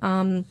 But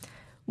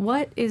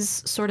what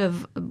is sort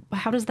of,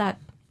 how does that,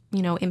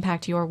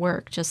 impact your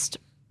work, just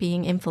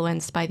being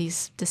influenced by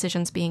these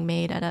decisions being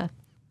made at a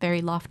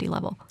very lofty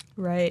level?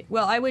 Right.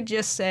 Well, I would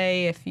just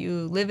say if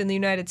you live in the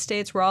United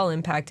States, we're all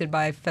impacted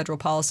by federal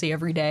policy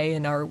every day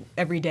in our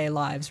everyday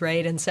lives,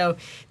 right? And so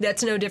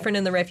that's no different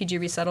in the refugee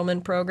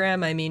resettlement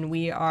program. I mean,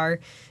 we are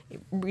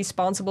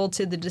responsible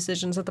to the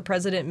decisions that the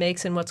president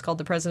makes in what's called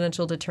the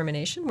presidential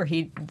determination, where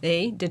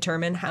they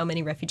determine how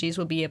many refugees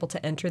will be able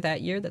to enter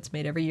that year. That's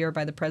made every year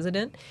by the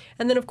president.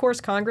 And then, of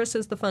course, Congress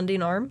is the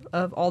funding arm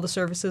of all the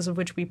services of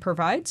which we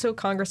provide. So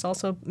Congress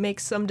also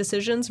makes some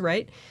decisions,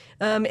 right?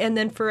 And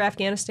then for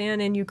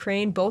Afghanistan and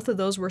Ukraine, both of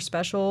those were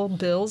special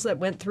bills that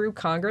went through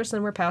Congress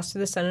and were passed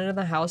through the Senate and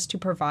the House to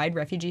provide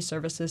refugee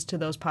services to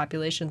those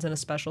populations in a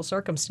special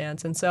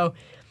circumstance. And so,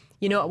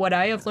 what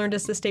I have learned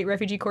as the state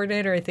refugee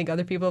coordinator, I think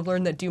other people have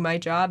learned that do my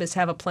job, is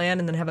have a plan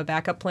and then have a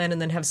backup plan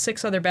and then have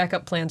 6 other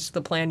backup plans to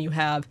the plan you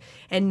have,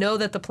 and know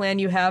that the plan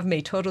you have may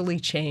totally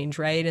change,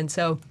 right? And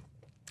so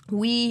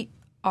we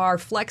are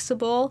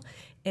flexible,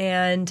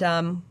 and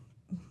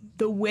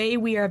the way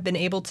we have been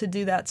able to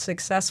do that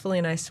successfully,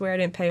 and I swear I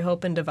didn't pay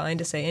Hope and Divine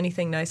to say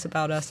anything nice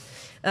about us,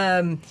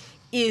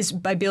 is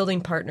by building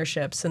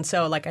partnerships. And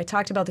so, like I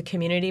talked about the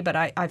community, but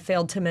I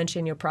failed to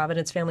mention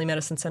Providence Family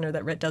Medicine Center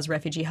that does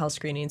refugee health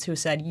screenings, who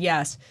said,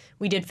 yes,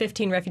 we did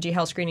 15 refugee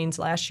health screenings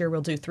last year,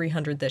 we'll do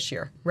 300 this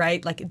year,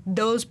 right? Like,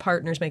 those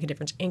partners make a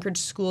difference. Anchorage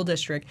School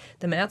District,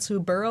 the Mat-Su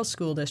Borough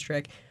School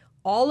District,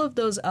 all of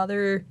those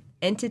other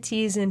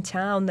entities in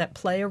town that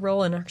play a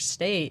role in our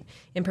state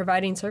in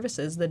providing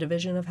services, the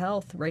Division of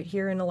Health right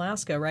here in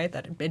Alaska, right,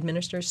 that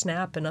administers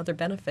SNAP and other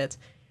benefits.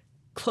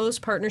 Close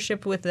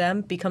partnership with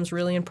them becomes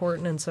really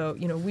important. And so,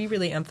 we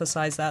really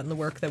emphasize that in the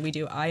work that we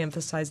do. I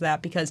emphasize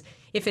that because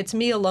if it's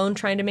me alone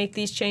trying to make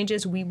these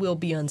changes, we will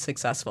be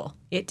unsuccessful.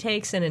 It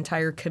takes an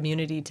entire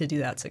community to do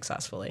that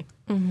successfully.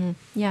 Mm-hmm.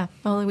 Yeah.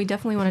 Well, we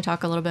definitely want to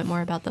talk a little bit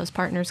more about those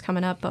partners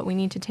coming up, but we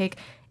need to take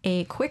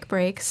a quick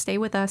break. Stay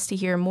with us to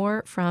hear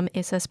more from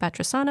Issa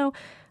Spatrosano,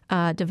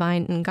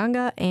 Divine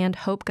Nganga, and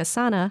Hope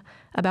Gasana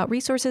about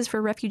resources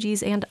for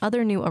refugees and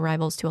other new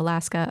arrivals to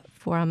Alaska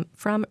from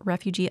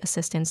Refugee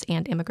Assistance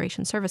and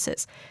Immigration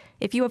Services.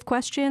 If you have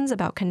questions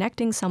about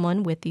connecting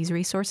someone with these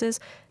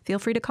resources, feel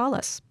free to call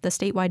us. The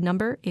statewide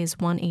number is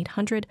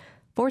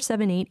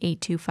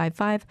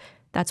 1-800-478-8255.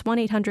 That's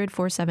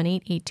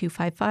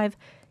 1-800-478-8255.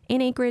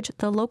 In Anchorage,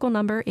 the local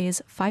number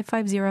is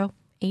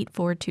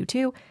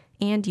 550-8422,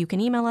 and you can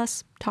email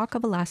us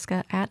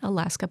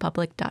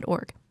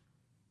talkofalaska@alaskapublic.org.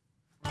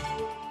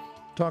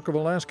 Talk of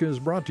Alaska is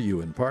brought to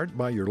you in part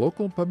by your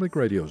local public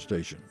radio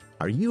station.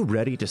 Are you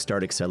ready to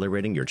start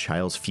accelerating your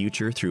child's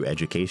future through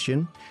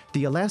education?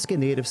 The Alaska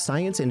Native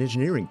Science and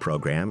Engineering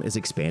program is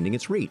expanding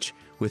its reach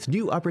with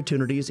new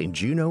opportunities in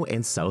Juneau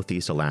and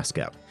Southeast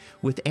Alaska.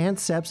 With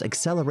ANCEP's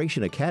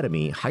Acceleration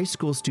Academy, high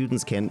school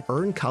students can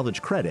earn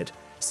college credit,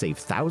 save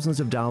thousands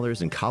of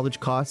dollars in college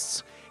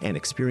costs, and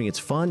experience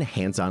fun,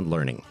 hands-on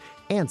learning.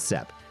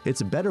 ANCEP,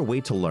 it's a better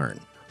way to learn.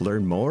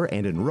 Learn more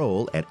and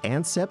enroll at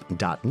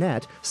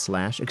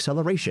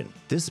ancep.net/acceleration.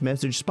 This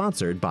message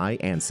sponsored by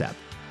ANCEP.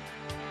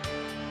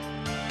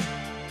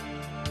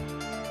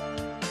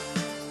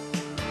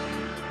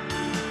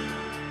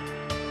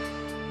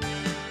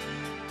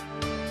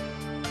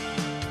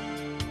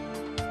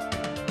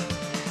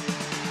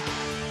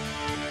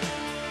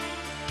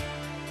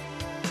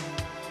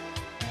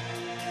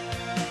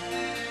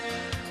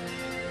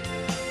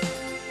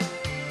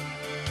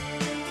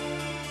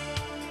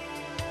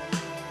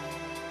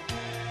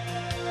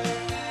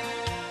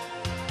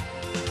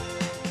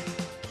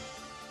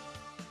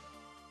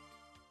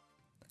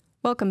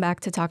 Welcome back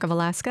to Talk of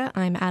Alaska.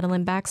 I'm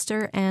Adeline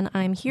Baxter, and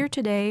I'm here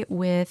today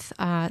with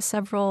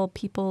several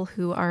people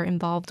who are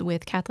involved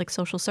with Catholic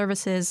Social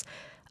Services,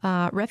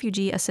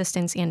 Refugee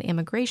Assistance and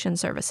Immigration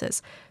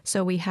Services.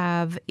 So we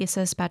have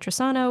Issa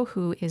Spatrosano,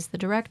 who is the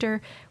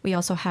director. We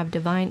also have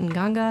Divine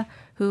Nganga,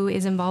 who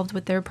is involved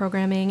with their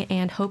programming,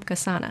 and Hope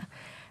Gasana.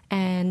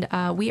 And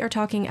we are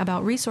talking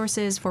about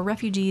resources for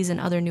refugees and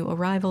other new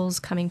arrivals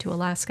coming to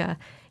Alaska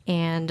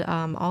and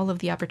all of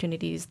the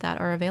opportunities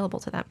that are available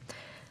to them.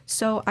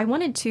 So I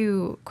wanted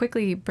to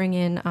quickly bring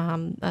in,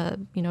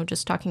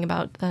 just talking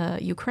about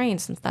Ukraine,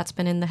 since that's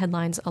been in the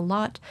headlines a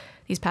lot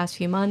these past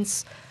few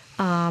months.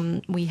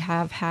 We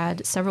have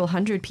had several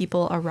hundred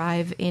people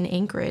arrive in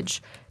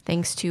Anchorage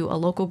thanks to a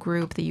local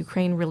group, the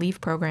Ukraine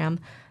Relief Program.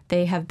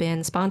 They have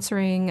been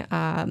sponsoring,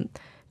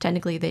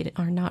 technically they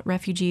are not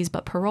refugees,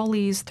 but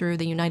parolees through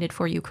the United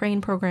for Ukraine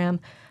program.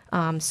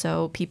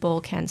 So people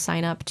can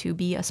sign up to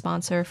be a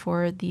sponsor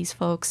for these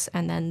folks,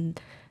 and then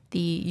the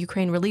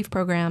Ukraine Relief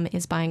Program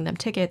is buying them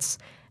tickets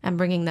and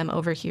bringing them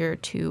over here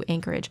to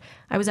Anchorage.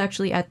 I was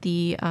actually at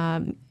the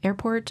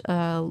airport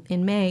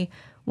in May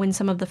when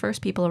some of the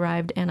first people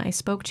arrived, and I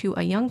spoke to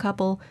a young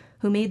couple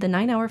who made the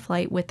 9-hour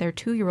flight with their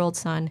 2-year-old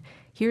son.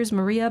 Here's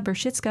Maria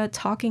Bershitska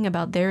talking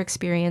about their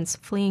experience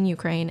fleeing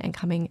Ukraine and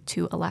coming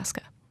to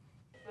Alaska.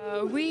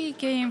 We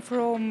came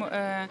from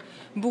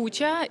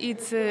Bucha,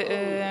 it's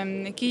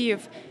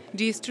Kiev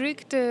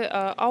district.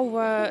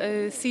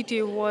 Our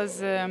city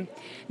was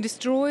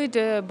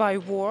destroyed by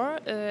war,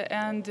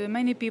 and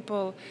many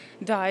people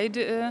died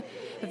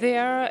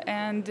there,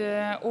 and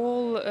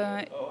all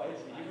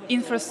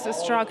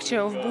infrastructure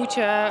of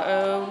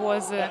Bucha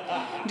was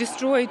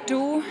destroyed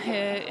too,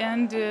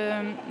 and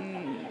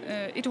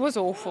it was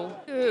awful.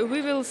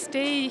 We will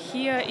stay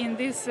here in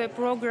this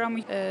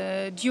program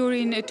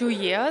during 2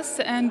 years,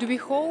 and we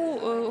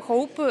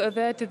hope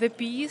that the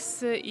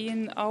peace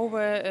in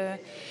our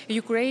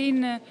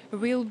Ukraine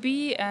will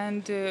be,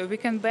 and we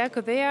can back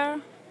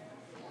there.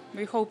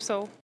 We hope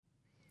so.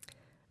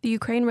 The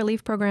Ukraine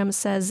Relief Program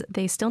says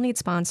they still need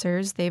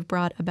sponsors. They've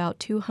brought about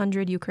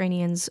 200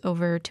 Ukrainians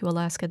over to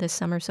Alaska this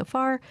summer so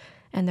far,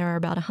 and there are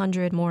about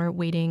 100 more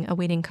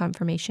awaiting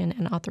confirmation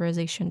and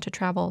authorization to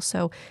travel.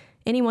 So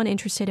anyone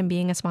interested in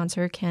being a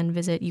sponsor can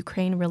visit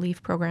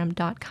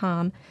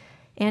ukrainereliefprogram.com.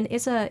 And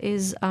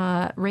is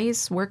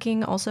Raise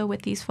working also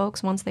with these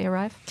folks once they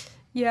arrive?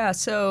 Yeah,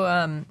 so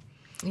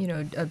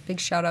a big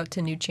shout out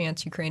to New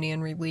Chance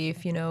Ukrainian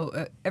Relief.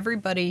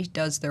 Everybody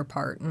does their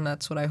part, and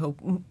that's what I hope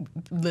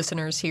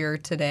listeners hear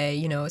today.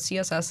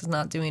 CSS is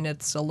not doing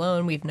it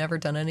alone. We've never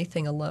done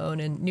anything alone,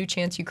 and New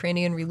Chance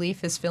Ukrainian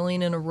Relief is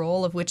filling in a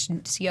role of which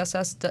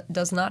CSS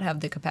does not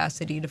have the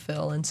capacity to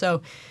fill. And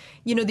so,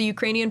 the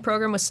Ukrainian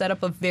program was set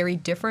up very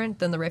different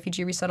than the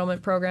refugee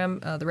resettlement program.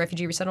 The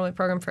refugee resettlement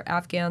program for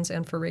Afghans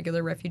and for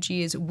regular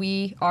refugees,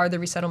 we are the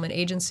resettlement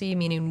agency,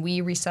 meaning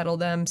we resettle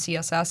them.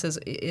 CSS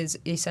is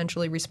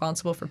essentially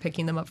responsible for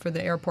picking them up for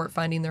the airport,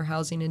 finding their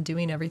housing, and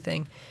doing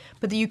everything.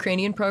 But the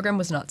Ukrainian program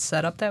was not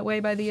set up that way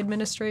by the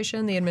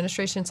administration. The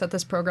administration set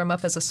this program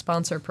up as a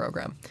sponsor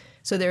program.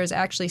 So there is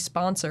actually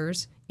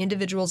sponsors,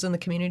 individuals in the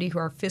community who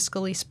are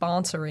fiscally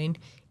sponsoring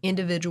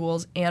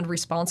individuals and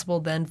responsible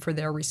then for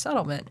their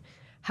resettlement.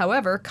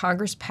 However,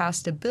 Congress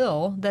passed a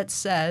bill that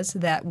says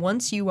that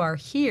once you are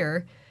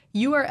here,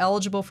 you are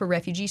eligible for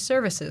refugee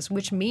services,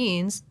 which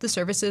means the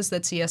services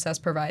that CSS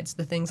provides,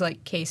 the things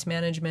like case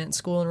management,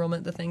 school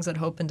enrollment, the things that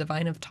Hope and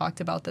Divine have talked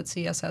about that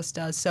CSS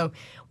does. So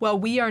while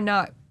we are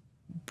not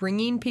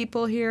bringing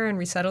people here and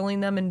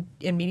resettling them and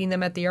meeting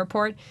them at the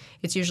airport,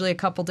 it's usually a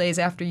couple days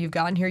after you've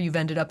gotten here, you've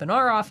ended up in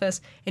our office,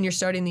 and you're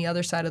starting the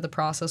other side of the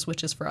process,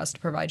 which is for us to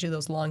provide you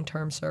those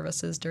long-term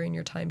services during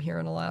your time here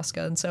in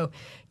Alaska. And so,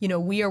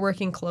 we are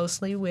working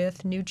closely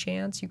with New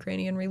Chance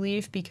Ukrainian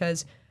Relief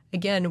because,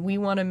 again, we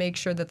want to make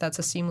sure that that's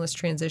a seamless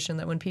transition,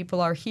 that when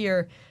people are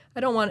here,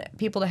 I don't want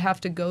people to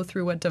have to go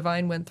through what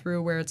Divine went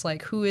through, where it's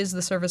like, who is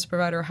the service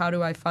provider? How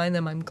do I find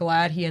them? I'm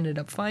glad he ended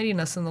up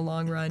finding us in the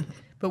long run.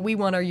 But we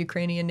want our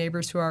Ukrainian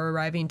neighbors who are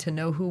arriving to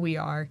know who we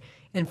are,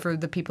 and for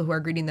the people who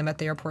are greeting them at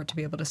the airport to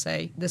be able to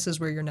say, this is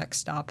where your next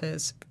stop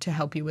is, to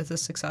help you with a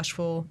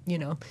successful,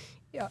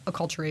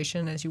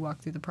 acculturation as you walk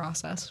through the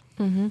process.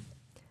 Mm-hmm.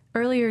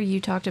 Earlier, you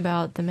talked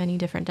about the many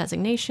different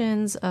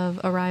designations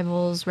of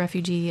arrivals,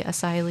 refugee,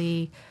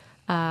 asylee.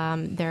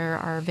 There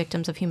are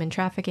victims of human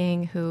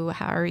trafficking who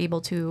are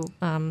able to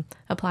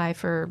apply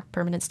for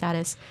permanent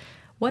status.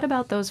 What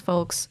about those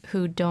folks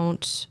who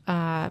don't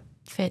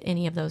fit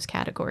any of those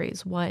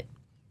categories? What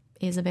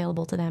is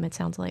available to them? It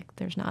sounds like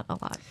there's not a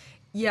lot.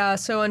 Yeah,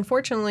 so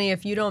unfortunately,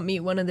 if you don't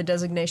meet one of the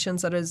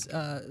designations that is,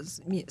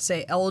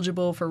 say,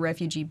 eligible for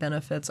refugee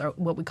benefits, or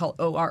what we call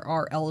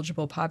ORR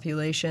eligible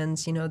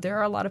populations, there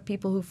are a lot of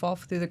people who fall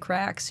through the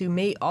cracks who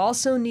may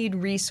also need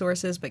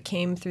resources but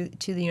came to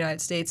the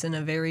United States in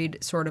a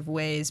varied sort of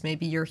ways.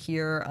 Maybe you're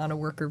here on a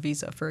worker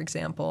visa, for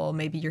example.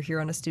 Maybe you're here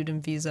on a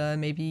student visa.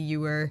 Maybe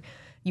you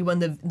won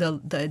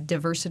the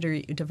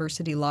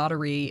diversity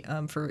lottery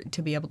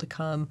to be able to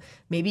come.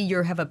 Maybe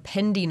you have a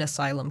pending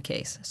asylum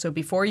case. So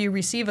before you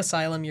receive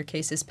asylum, your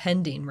case is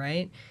pending,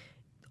 right?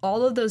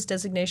 All of those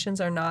designations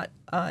are not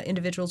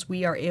individuals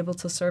we are able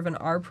to serve in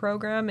our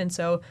program. And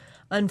so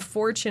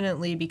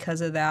unfortunately, because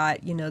of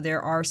that,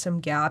 there are some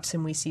gaps,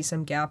 and we see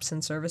some gaps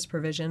in service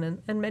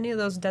provision. And many of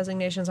those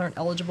designations aren't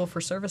eligible for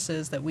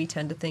services that we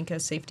tend to think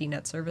as safety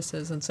net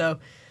services. And so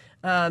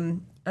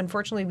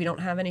unfortunately, we don't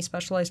have any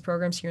specialized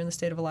programs here in the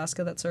state of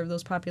Alaska that serve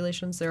those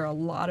populations. There are a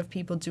lot of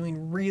people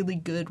doing really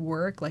good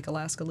work, like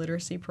Alaska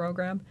Literacy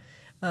Program,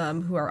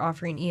 who are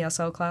offering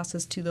ESL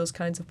classes to those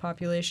kinds of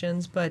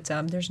populations. But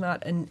there's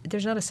not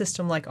a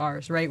system like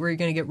ours, right, where you're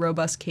going to get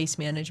robust case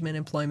management,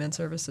 employment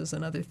services,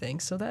 and other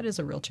things. So that is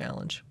a real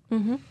challenge.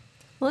 Mm-hmm.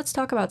 Well, let's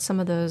talk about some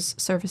of those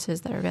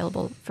services that are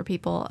available for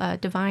people.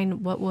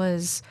 Divine,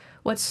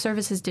 what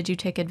services did you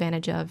take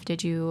advantage of?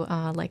 Did you,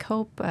 like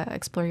Hope,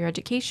 explore your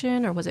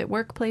education, or was it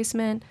work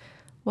placement?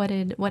 What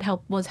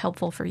was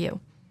helpful for you?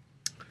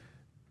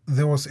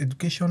 There was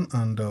education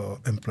and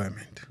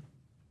employment.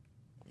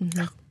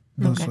 Mm-hmm.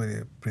 Those were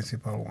the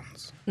principal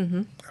ones.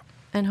 Mm-hmm. Yeah.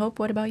 And Hope,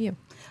 what about you?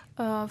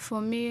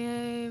 For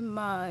me,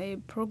 my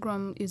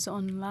program is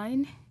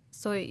online.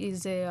 So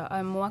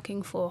I'm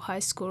working for high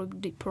school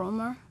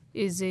diploma.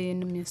 Is in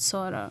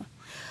Minnesota.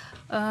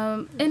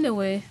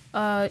 Anyway,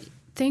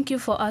 thank you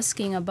for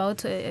asking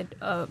about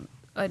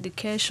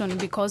education,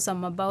 because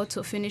I'm about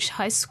to finish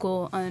high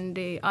school and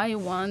I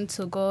want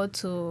to go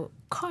to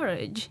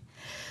college.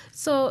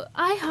 So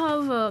I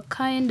have a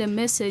kind of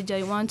message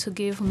I want to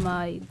give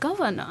my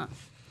governor.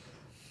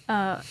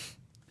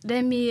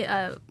 Let me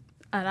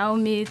allow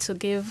me to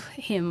give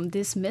him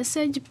this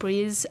message,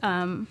 please.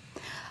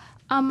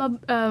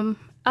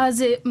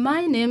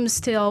 My name is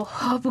still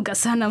Hope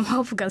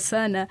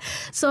Gasana.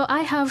 So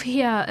I have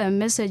here a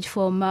message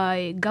for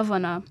my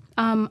governor.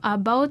 I'm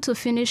about to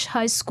finish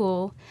high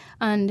school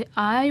and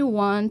I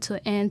want to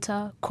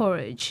enter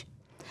college.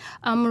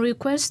 I'm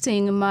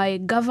requesting my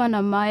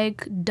Governor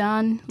Mike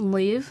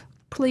Dunleavy,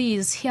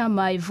 please hear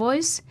my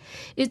voice.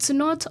 It's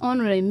not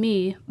only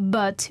me,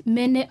 but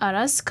many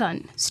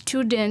Alaskan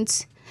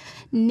students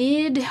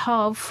need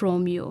help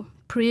from you.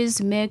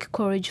 Please make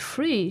college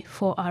free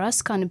for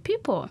Alaskan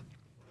people.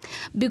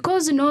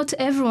 Because not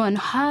everyone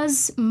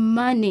has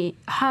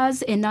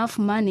enough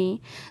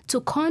money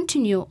to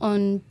continue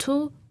on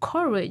to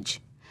college.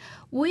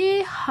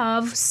 We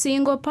have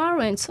single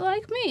parents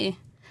like me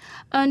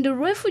and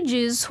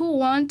refugees who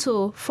want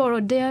to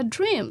follow their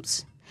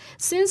dreams.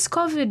 Since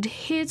COVID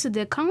hit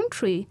the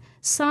country,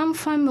 some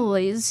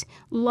families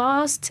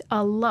lost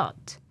a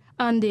lot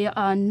and they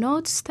are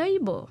not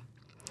stable.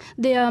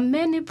 There are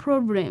many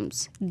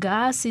problems.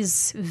 Gas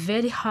is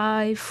very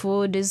high,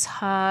 food is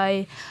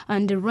high,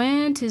 and the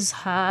rent is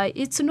high.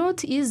 It's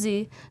not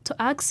easy to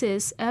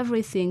access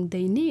everything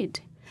they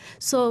need.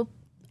 So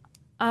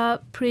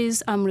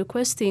please, I'm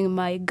requesting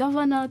my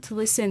governor to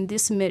listen to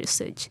this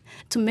message,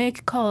 to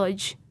make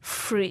college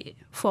free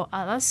for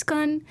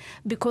Alaskan,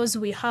 because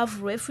we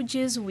have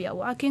refugees. We are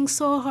working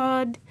so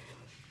hard.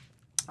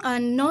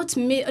 And not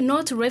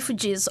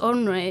refugees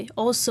only,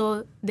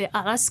 also the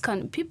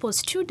Alaskan people,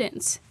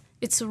 students.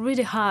 It's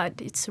really hard.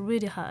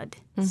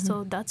 Mm-hmm.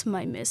 So that's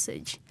my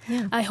message.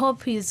 Yeah. I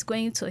hope he's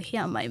going to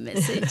hear my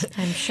message.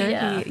 I'm sure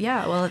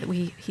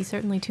he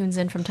certainly tunes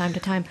in from time to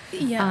time.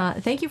 Yeah.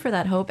 Thank you for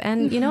that, Hope.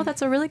 And,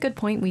 that's a really good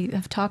point. We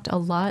have talked a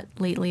lot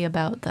lately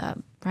about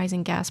the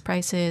rising gas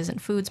prices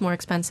and food's more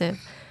expensive.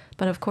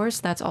 But of course,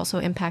 that's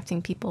also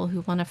impacting people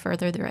who want to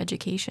further their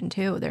education,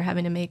 too. They're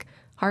having to make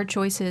hard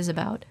choices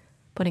about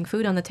putting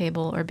food on the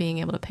table or being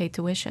able to pay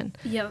tuition.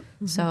 Yeah.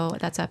 Mm-hmm. So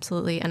that's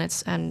absolutely,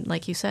 and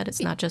like you said, it's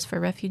not just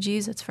for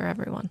refugees, it's for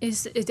everyone.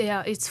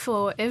 It's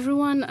for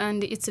everyone,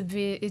 and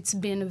it's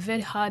been very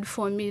hard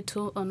for me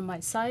too on my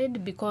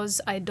side,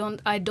 because I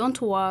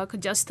don't work,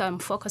 just I'm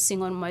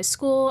focusing on my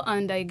school,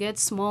 and I get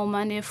small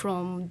money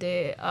from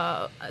the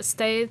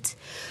state,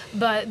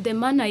 but the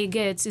money I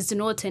get is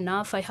not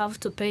enough. I have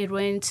to pay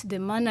rent. The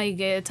money I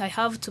get, I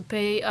have to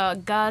pay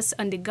gas,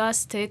 and the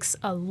gas takes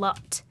a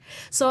lot.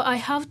 So I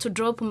have to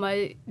drop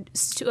my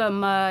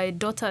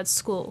daughter at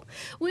school.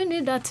 We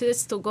need at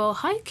least to go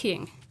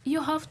hiking.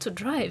 You have to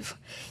drive.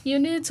 You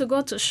need to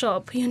go to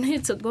shop. You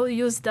need to go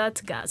use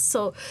that gas.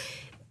 So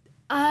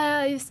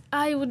I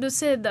would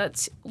say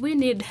that we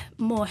need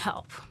more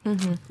help.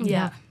 Mm-hmm.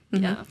 Yeah.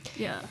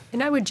 Mm-hmm. Yeah.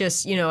 And I would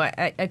just,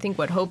 I think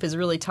what Hope is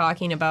really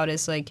talking about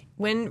is like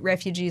when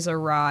refugees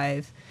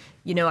arrive,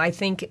 I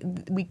think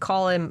we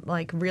call them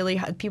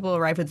people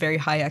arrive with very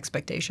high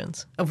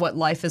expectations of what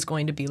life is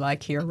going to be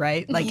like here,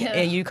 right?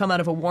 You come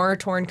out of a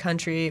war-torn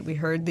country. We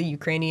heard the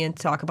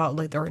Ukrainians talk about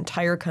their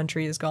entire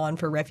country is gone.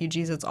 For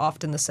refugees, it's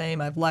often the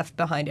same. I've left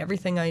behind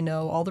everything I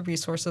know, all the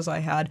resources I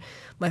had.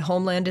 My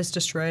homeland is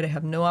destroyed. I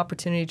have no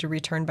opportunity to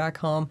return back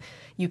home.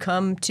 You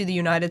come to the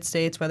United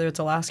States, whether it's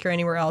Alaska or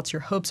anywhere else,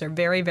 your hopes are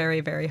very,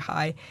 very, very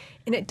high.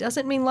 And it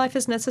doesn't mean life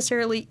is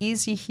necessarily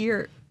easy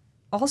here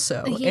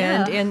also.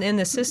 Yeah. And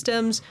the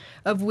systems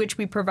of which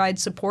we provide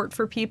support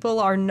for people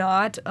are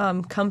not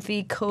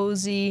comfy,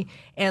 cozy,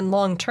 and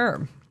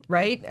long-term,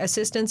 right?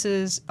 Assistance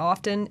is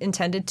often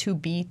intended to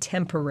be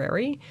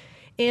temporary.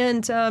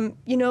 And,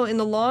 in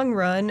the long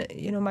run,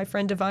 my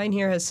friend Divine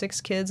here has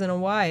 6 kids and a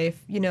wife.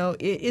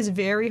 It is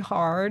very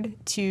hard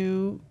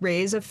to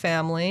raise a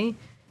family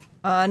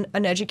on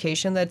an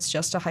education that's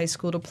just a high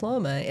school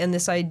diploma. And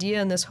this idea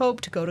and this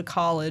hope to go to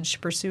college,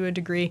 pursue a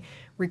degree,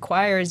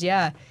 requires,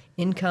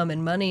 income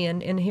and money.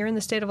 And here in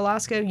the state of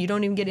Alaska, you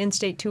don't even get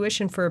in-state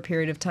tuition for a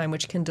period of time,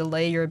 which can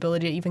delay your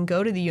ability to even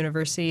go to the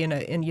university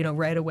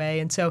right away.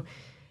 And so,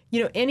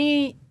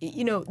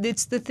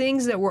 it's the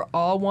things that we're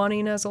all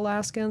wanting as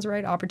Alaskans,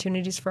 right?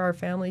 Opportunities for our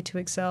family to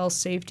excel,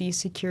 safety,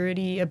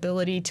 security,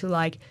 ability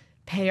to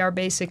pay our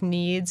basic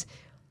needs.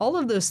 All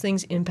of those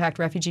things impact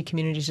refugee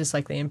communities just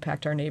like they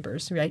impact our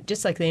neighbors, right?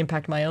 Just like they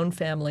impact my own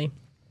family.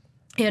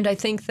 And I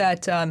think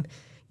that,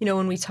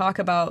 when we talk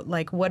about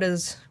what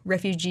do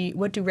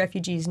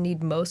refugees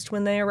need most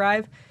when they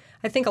arrive,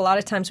 I think a lot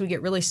of times we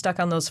get really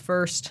stuck on those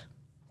first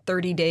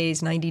 30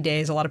 days, 90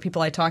 days. A lot of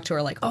people I talk to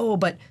are like, oh,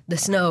 but the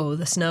snow.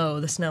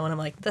 And I'm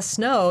like, the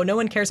snow? No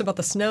one cares about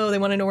the snow. They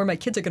want to know where my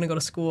kids are going to go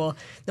to school.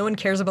 No one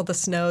cares about the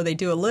snow. They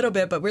do a little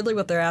bit, but really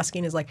what they're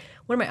asking is like,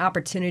 what are my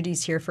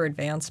opportunities here for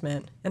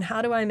advancement? And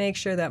how do I make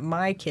sure that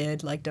my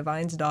kid, like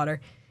Divine's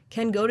daughter,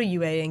 can go to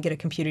UA and get a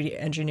computer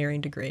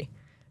engineering degree,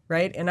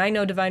 right? And I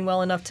know Divine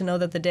well enough to know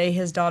that the day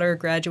his daughter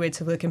graduates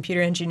with a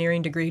computer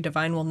engineering degree,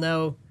 Divine will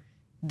know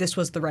this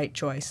was the right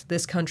choice.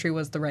 This country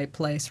was the right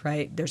place,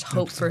 right? There's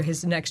hope for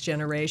his next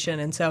generation.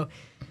 And so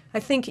I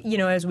think,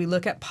 as we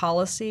look at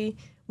policy,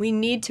 we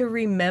need to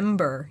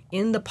remember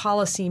in the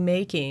policy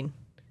making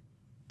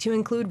to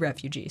include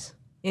refugees,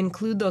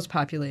 include those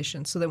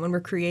populations so that when we're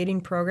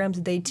creating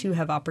programs, they too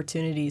have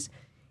opportunities.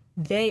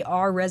 They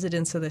are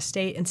residents of the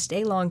state and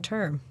stay long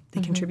term. They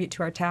contribute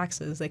to our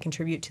taxes. They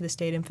contribute to the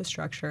state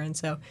infrastructure. And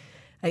so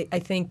I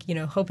think,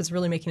 HOPE is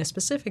really making a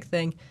specific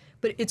thing,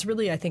 but it's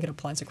really, I think it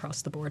applies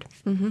across the board.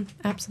 Mm-hmm.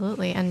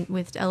 Absolutely. And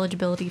with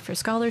eligibility for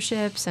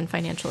scholarships and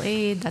financial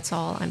aid, that's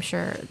all, I'm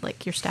sure,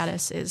 like your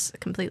status is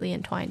completely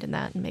entwined in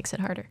that and makes it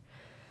harder.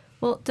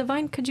 Well,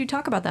 Divine, could you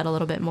talk about that a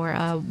little bit more?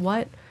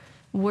 What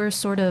were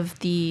sort of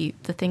the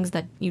things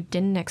that you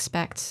didn't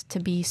expect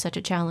to be such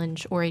a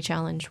challenge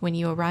when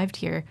you arrived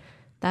here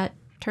that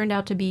turned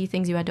out to be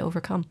things you had to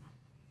overcome?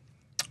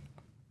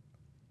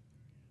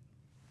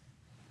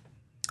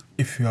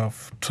 If you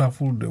have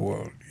traveled the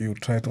world, you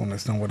try to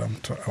understand what I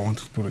want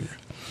to put here.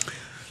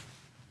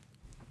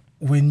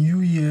 When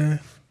you're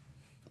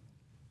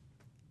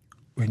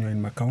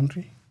in my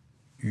country,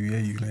 you hear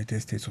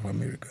United States of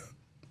America.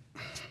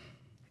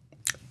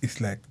 It's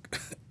like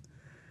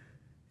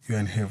you're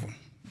in heaven.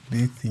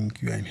 They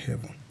think you're in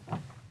heaven.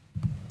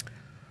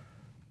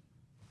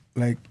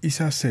 Like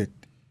Isa said,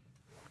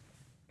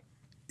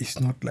 it's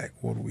not like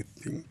what we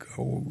think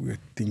or what we're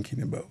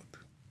thinking about.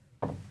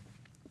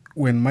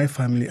 When my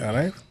family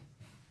arrived,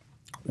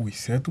 we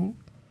settled.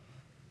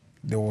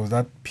 There was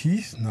that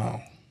peace.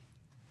 Now,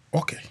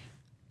 okay,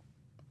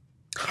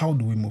 how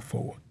do we move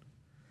forward?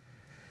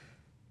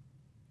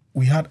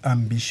 We had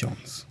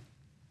ambitions.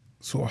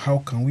 So how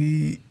can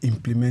we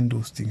implement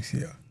those things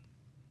here?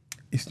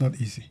 It's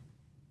not easy.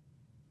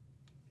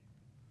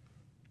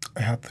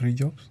 I had 3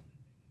 jobs.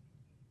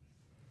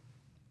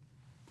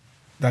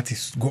 That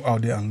is, go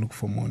out there and look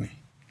for money.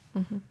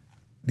 Mm-hmm.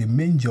 The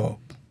main job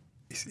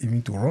is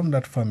even to run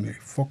that family,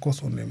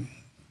 focus on them,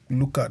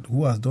 look at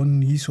who has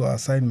done his or her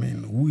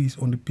assignment, who is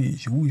on the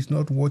page, who is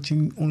not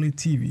watching only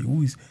TV,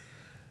 who is...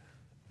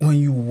 When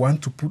you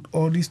want to put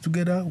all this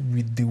together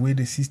with the way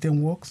the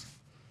system works,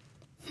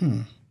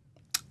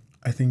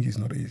 I think it's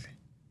not easy.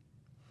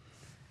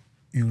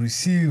 You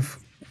receive,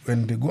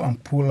 when they go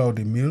and pull out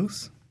the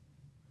meals,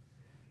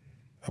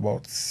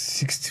 about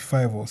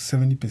 65 or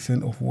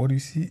 70% of what you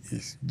see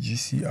is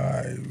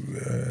GCI,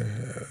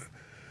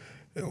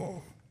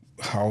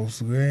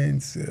 house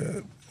rents,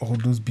 all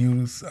those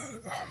bills.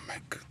 Oh my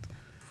God.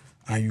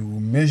 And you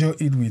measure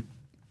it with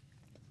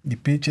the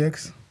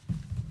paychecks.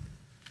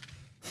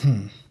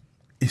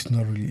 It's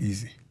not really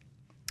easy.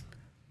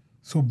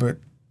 So, but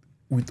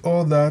with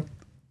all that,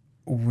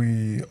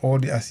 all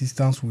the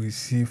assistance we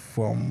receive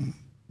from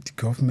the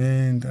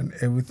government and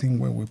everything,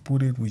 when we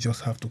put it, we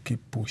just have to keep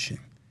pushing.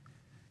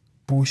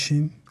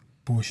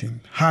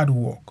 Hard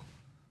work.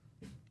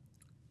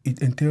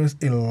 It entails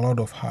a lot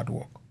of hard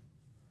work.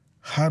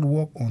 Hard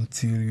work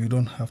until you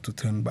don't have to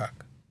turn back.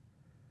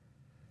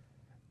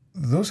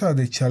 Those are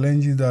the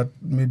challenges that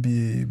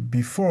maybe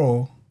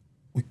before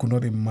we could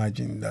not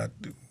imagine, that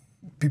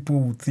people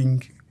would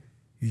think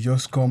you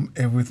just come,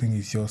 everything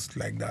is just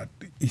like that.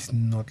 It's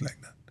not like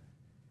that.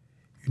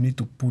 You need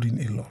to put in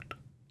a lot.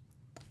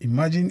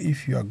 Imagine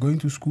if you are going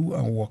to school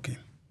and working.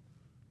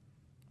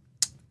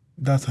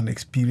 That's an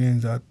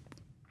experience that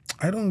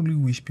I don't really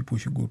wish people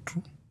should go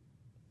through.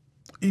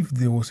 If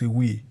there was a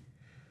way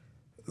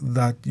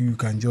that you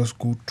can just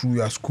go through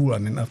your school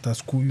and then after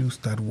school you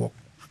start work,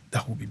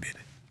 that would be better.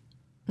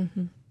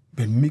 Mm-hmm.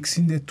 But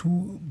mixing the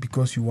two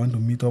because you want to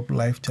meet up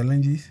life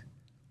challenges,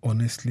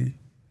 honestly,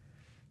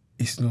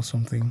 it's not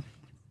something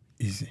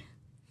easy.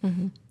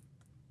 Mm-hmm.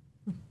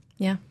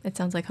 Yeah, it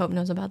sounds like Hope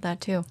knows about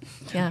that too.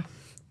 Yeah,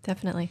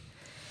 definitely.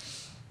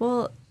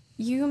 Well,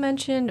 you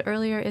mentioned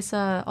earlier,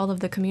 Issa, all of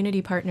the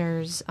community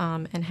partners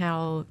and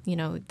how,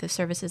 the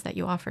services that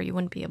you offer, you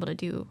wouldn't be able to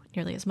do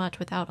nearly as much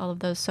without all of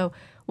those. So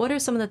what are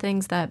some of the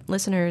things that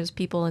listeners,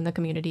 people in the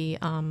community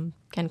can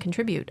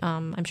contribute?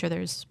 I'm sure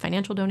there's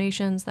financial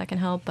donations that can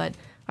help, but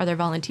are there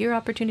volunteer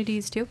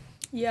opportunities too?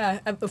 Yeah,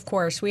 of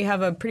course. We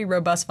have a pretty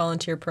robust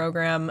volunteer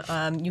program.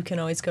 You can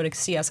always go to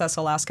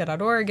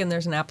cssalaska.org, and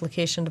there's an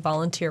application to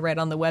volunteer right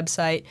on the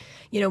website.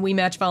 We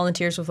match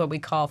volunteers with what we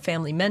call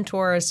family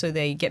mentors, so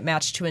they get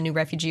matched to a new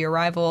refugee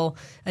arrival,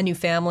 a new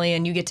family,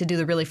 and you get to do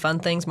the really fun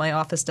things my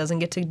office doesn't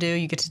get to do.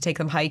 You get to take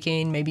them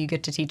hiking. Maybe you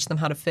get to teach them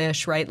how to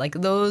fish, right? Like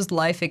those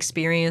life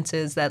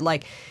experiences that,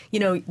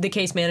 the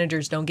case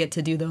managers don't get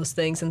to do those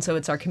things, and so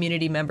it's our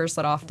community members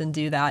that often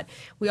do that.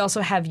 We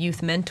also have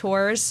youth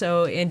mentors,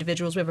 so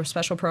individuals, we have a special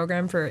special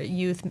program for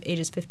youth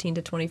ages 15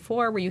 to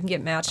 24 where you can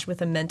get matched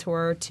with a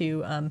mentor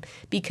to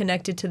be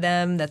connected to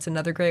them. That's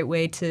another great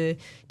way to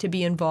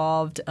be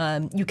involved.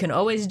 You can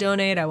always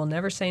donate. I will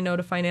never say no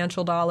to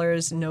financial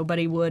dollars.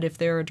 Nobody would if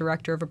they're a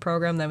director of a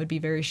program. That would be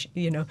very,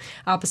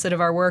 opposite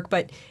of our work.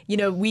 But,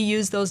 we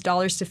use those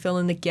dollars to fill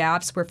in the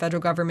gaps where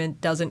federal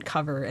government doesn't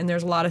cover. And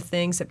there's a lot of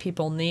things that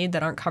people need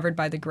that aren't covered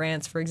by the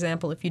grants. For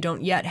example, if you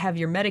don't yet have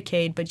your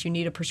Medicaid, but you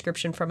need a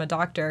prescription from a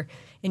doctor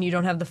and you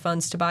don't have the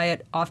funds to buy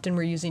it, often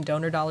we're using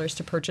donor dollars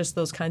to purchase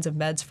those kinds of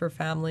meds for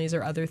families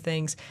or other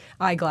things.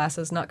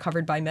 Eyeglasses, not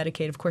covered by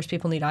Medicaid. Of course,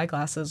 people need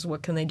eyeglasses.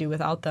 What can they do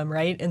without them,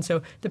 right? And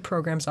so the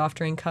program's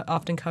often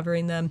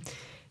covering them.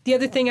 The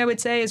other thing I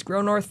would say is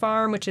Grow North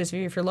Farm, which is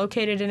if you're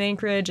located in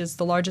Anchorage, it's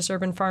the largest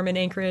urban farm in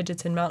Anchorage.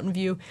 It's in Mountain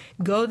View.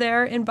 Go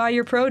there and buy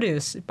your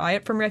produce. Buy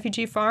it from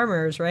refugee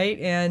farmers, right?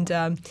 And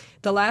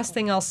the last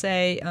thing I'll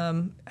say,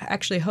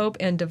 actually Hope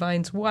and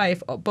Divine's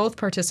wife both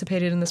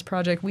participated in this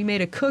project. We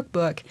made a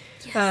cookbook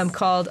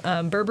called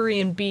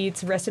Burberry and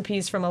Beets,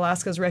 Recipes from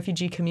Alaska's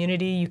Refugee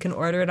Community. You can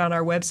order it on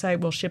our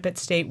website. We'll ship it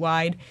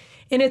statewide.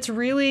 And it's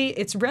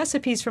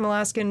recipes from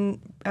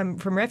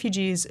from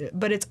refugees,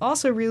 but it's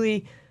also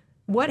really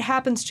what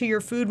happens to your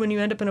food when you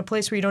end up in a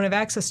place where you don't have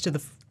access to the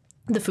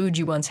food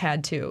you once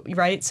had to,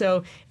 right?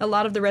 So a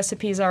lot of the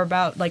recipes are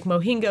about like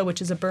mohinga,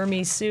 which is a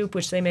Burmese soup,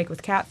 which they make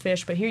with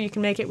catfish, but here you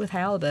can make it with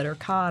halibut or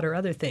cod or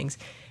other things.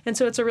 And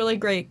so it's a really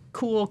great,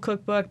 cool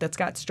cookbook that's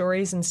got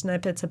stories and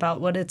snippets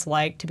about what it's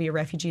like to be a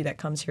refugee that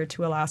comes here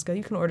to Alaska.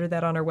 You can order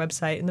that on our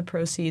website, and the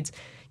proceeds,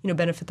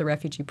 benefit the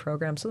refugee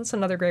program. So that's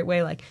another great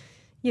way,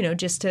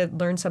 just to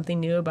learn something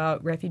new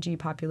about refugee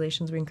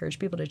populations. We encourage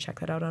people to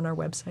check that out on our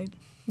website.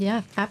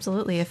 Yeah,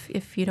 absolutely.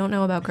 If you don't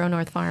know about Grow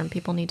North Farm,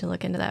 people need to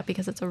look into that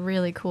because it's a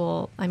really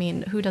cool,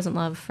 who doesn't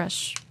love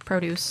fresh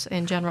produce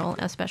in general,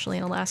 especially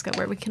in Alaska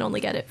where we can only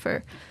get it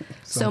for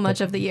so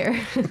much of the year.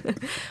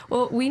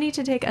 Well, we need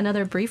to take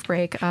another brief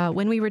break.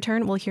 When we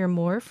return, we'll hear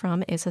more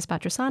from Isa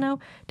Spatrosano,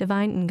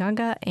 Divine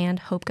Nganga, and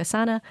Hope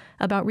Gasana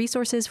about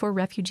resources for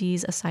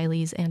refugees,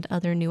 asylees, and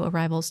other new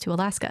arrivals to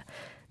Alaska.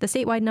 The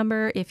statewide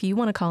number, if you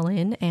want to call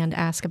in and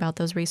ask about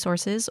those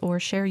resources or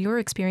share your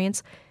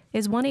experience,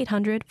 is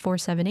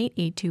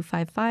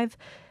 1-800-478-8255.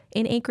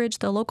 In Anchorage,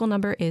 the local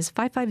number is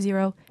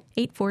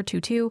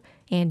 550-8422,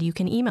 and you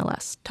can email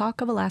us,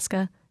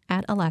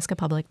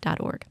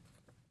 talkofalaska@alaskapublic.org.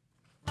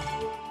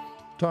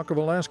 Talk of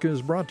Alaska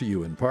is brought to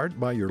you in part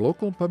by your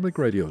local public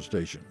radio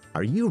station.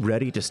 Are you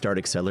ready to start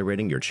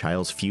accelerating your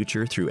child's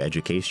future through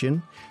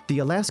education? The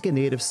Alaska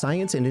Native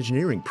Science and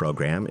Engineering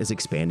program is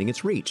expanding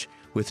its reach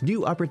with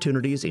new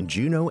opportunities in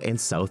Juneau and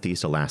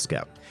Southeast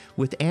Alaska.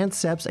 With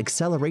ANCEP's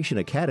Acceleration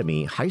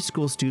Academy, high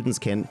school students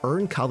can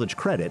earn college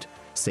credit,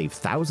 save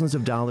thousands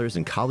of dollars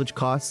in college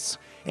costs,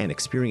 and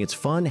experience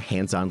fun,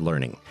 hands-on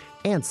learning.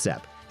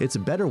 ANCEP, it's a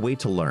better way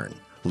to learn.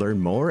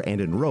 Learn more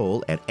and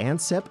enroll at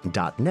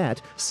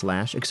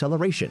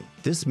ancep.net/acceleration.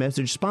 This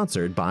message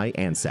sponsored by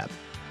ANCEP.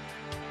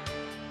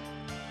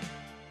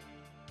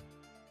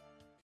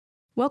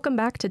 Welcome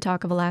back to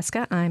Talk of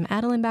Alaska. I'm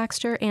Adeline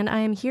Baxter, and I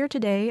am here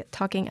today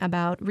talking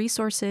about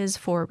resources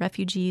for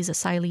refugees,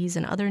 asylees,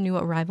 and other new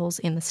arrivals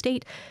in the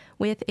state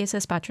with Isa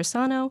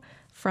Spatrosano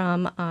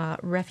from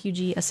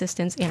Refugee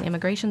Assistance and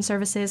Immigration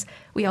Services.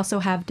 We also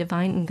have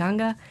Divine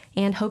Nganga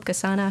and Hope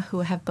Gasana, who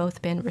have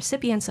both been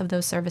recipients of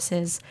those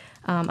services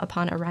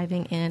upon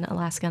arriving in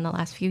Alaska in the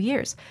last few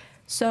years.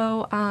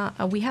 So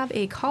we have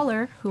a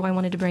caller who I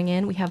wanted to bring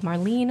in. We have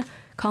Marlene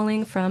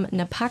calling from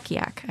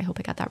Napakiak. I hope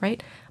I got that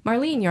right.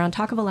 Marlene, you're on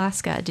Talk of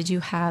Alaska. Did you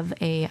have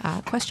a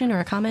question or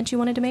a comment you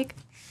wanted to make?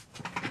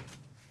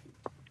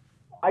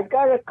 I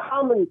got a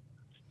comment.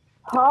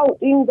 How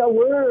in the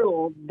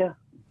world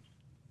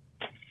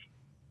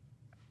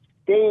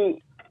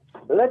they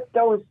let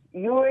those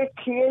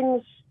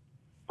Europeans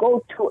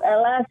go to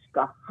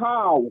Alaska?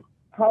 How?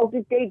 How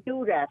did they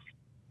do that?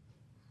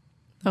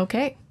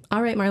 Okay.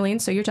 All right, Marlene.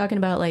 So you're talking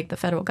about like the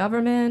federal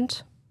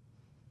government?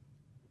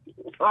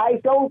 I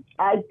do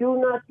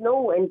not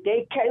know, and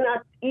they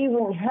cannot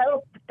even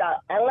help the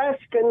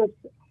Alaskans.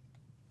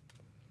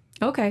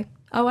 Okay.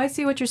 Oh, I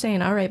see what you're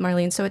saying. All right,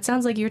 Marlene. So it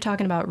sounds like you're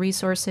talking about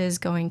resources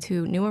going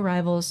to new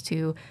arrivals,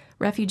 to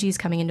refugees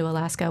coming into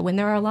Alaska, when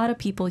there are a lot of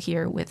people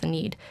here with a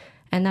need.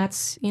 And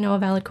that's, a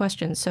valid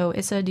question. So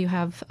Issa, do you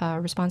have a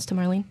response to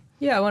Marlene?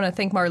 Yeah, I want to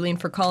thank Marlene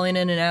for calling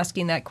in and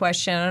asking that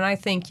question. And I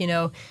think,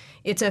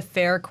 it's a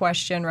fair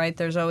question, right?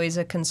 There's always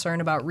a concern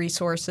about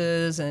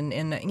resources. And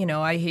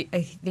I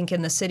think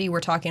in the city, we're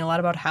talking a lot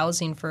about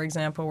housing, for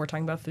example. We're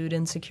talking about food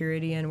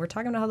insecurity, and we're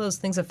talking about how those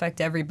things affect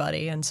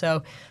everybody. And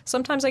so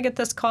sometimes I get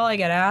this call, I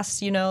get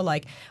asked,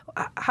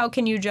 how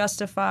can you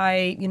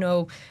justify,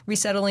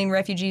 resettling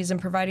refugees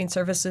and providing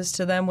services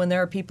to them when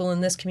there are people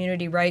in this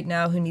community right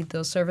now who need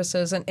those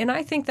services? And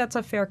I think that's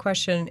a fair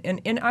question.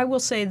 And I will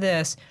say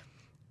this.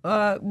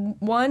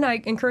 One,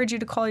 I encourage you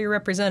to call your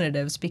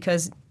representatives,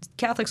 because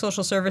Catholic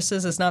Social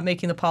Services is not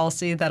making the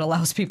policy that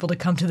allows people to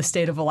come to the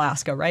state of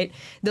Alaska, right?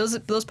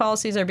 Those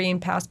policies are being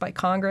passed by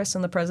Congress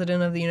and the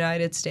President of the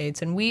United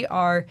States, and we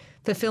are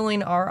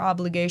fulfilling our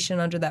obligation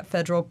under that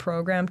federal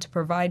program to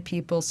provide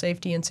people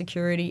safety and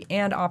security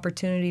and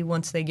opportunity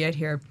once they get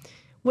here.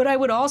 What I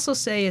would also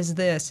say is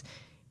this.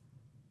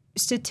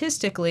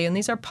 Statistically, and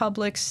these are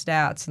public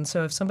stats, and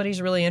so if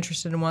somebody's really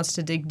interested and wants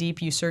to dig deep,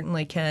 you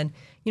certainly can.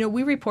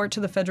 We report to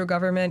the federal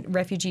government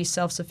refugee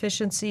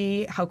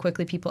self-sufficiency, how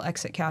quickly people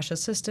exit cash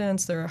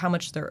assistance, how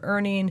much they're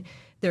earning,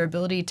 their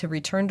ability to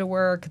return to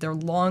work, their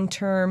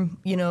long-term,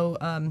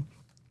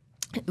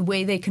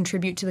 way they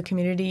contribute to the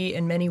community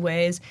in many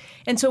ways.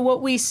 And so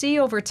what we see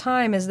over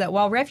time is that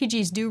while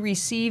refugees do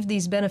receive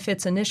these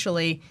benefits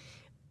initially,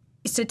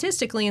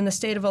 statistically in the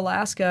state of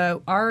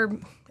Alaska,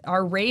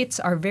 our rates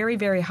are very,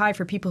 very high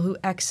for people who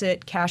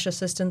exit cash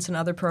assistance and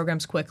other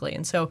programs quickly.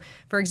 And so,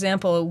 for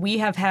example, we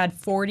have had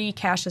 40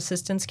 cash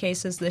assistance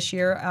cases this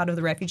year out of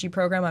the refugee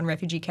program on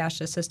refugee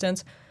cash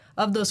assistance.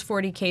 Of those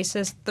 40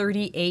 cases,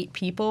 38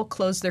 people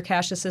closed their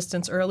cash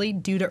assistance early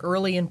due to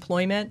early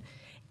employment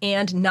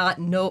and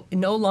no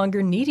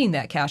longer needing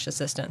that cash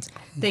assistance.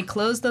 They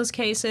closed those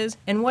cases,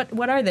 and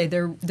what are they?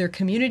 They're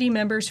community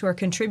members who are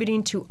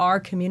contributing to our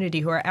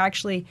community, who are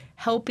actually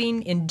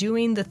helping and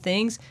doing the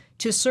things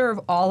to serve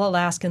all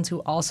Alaskans who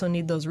also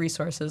need those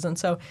resources. And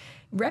so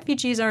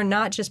refugees are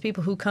not just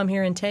people who come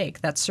here and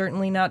take. That's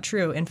certainly not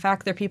true. In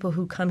fact, they're people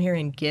who come here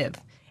and give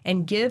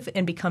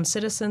and become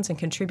citizens and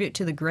contribute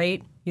to the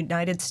great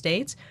United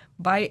States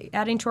by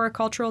adding to our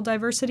cultural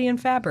diversity and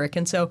fabric.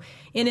 And so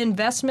an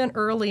investment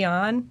early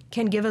on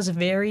can give us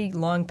very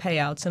long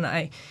payouts.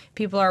 And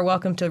people are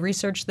welcome to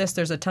research this.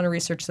 There's a ton of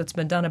research that's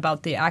been done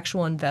about the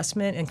actual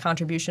investment and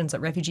contributions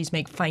that refugees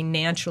make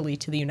financially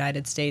to the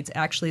United States.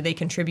 Actually, they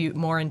contribute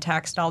more in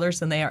tax dollars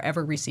than they are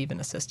ever receive in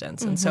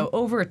assistance. And so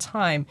over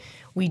time,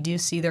 we do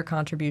see their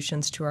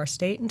contributions to our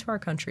state and to our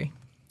country.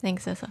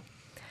 Thanks, Issa.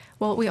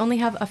 Well, we only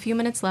have a few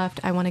minutes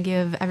left. I want to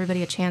give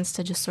everybody a chance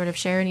to just sort of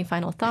share any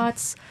final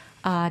thoughts.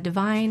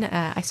 Divine,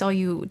 I saw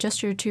you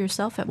gesture to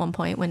yourself at one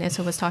point when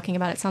Issa was talking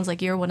about it. Sounds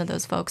like you're one of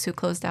those folks who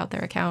closed out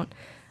their account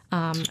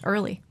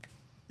early.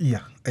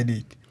 Yeah, I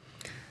did.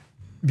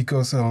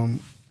 Because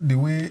the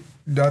way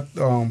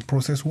that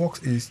process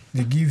works is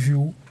they give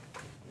you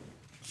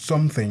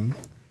something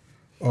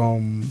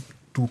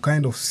to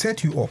kind of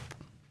set you up.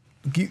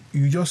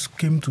 You just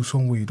came to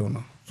somewhere you don't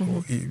know.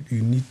 So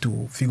you need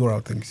to figure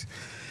out things.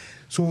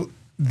 So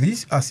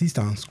this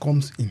assistance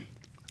comes in,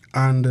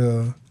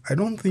 and I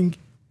don't think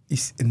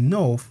it's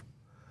enough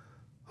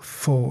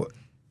for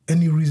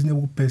any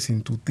reasonable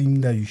person to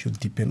think that you should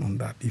depend on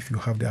that if you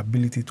have the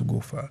ability to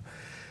go far.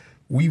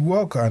 We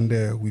work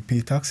and we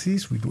pay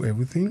taxes, we do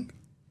everything.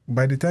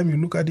 By the time you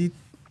look at it,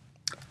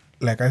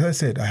 like as I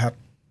said, I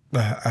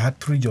had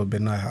 3 jobs, but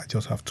now I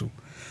just have 2.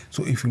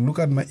 So if you look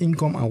at my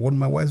income and what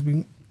my wife's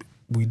been,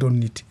 we don't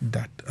need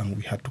that, and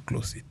we had to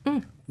close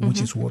it,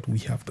 which is what we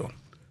have done.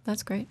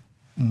 That's great.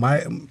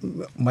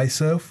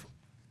 Myself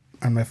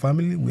and my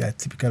family, we are a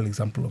typical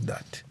example of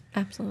that.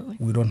 Absolutely.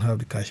 We don't have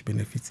the cash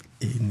benefits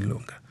any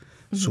longer.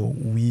 So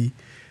we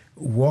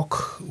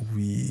work,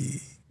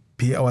 we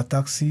pay our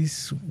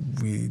taxes,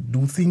 we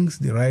do things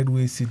the right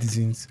way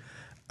citizens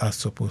are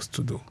supposed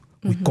to do.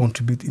 We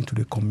contribute into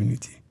the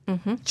community,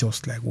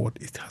 just like what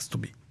it has to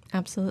be.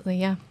 Absolutely,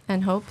 yeah.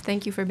 And Hope,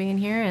 thank you for being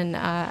here, and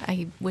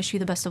I wish you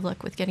the best of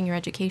luck with getting your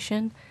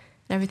education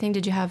and everything.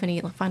 Did you have any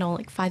final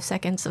 5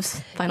 seconds of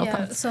final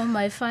thoughts? So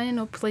my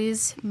final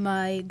please,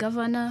 my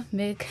governor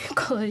make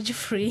college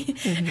free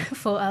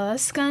for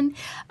Alaskan,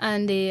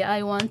 and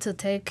I want to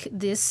take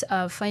this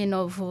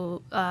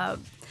final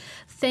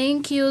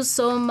thank you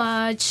so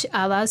much,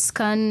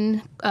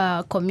 Alaskan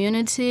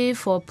community,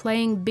 for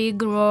playing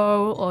big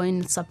role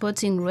in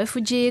supporting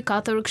refugee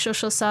Catholic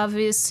social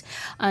service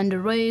and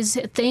raise.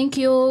 Thank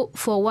you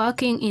for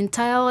working in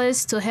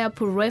tireless to help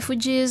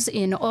refugees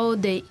in all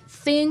the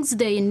things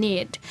they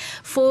need: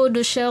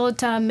 food,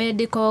 shelter,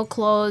 medical,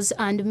 clothes,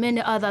 and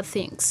many other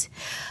things.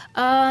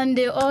 And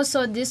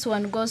also this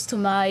one goes to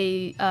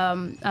my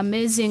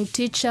amazing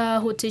teacher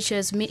who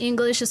teaches me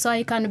English so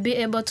I can be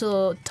able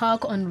to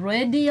talk on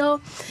radio.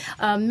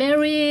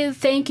 Mary,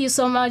 thank you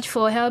so much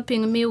for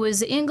helping me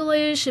with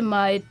English.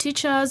 My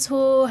teachers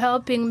who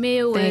helping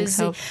me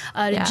with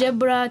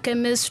algebra,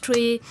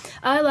 chemistry.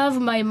 I love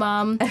my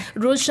mom,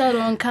 Rusha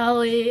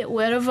Roncalli,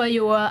 wherever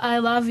you are. I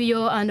love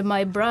you, and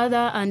my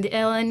brother and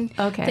Ellen.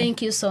 Okay.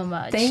 Thank you so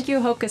much. Thank you,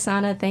 Hope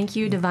Gasana. Thank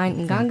you,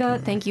 Divine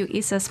Nganga. Thank you,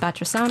 Issa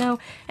Spatrasano.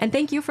 And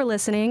thank you for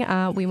listening.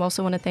 We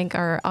also want to thank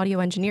our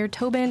audio engineer,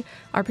 Tobin,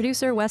 our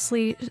producer,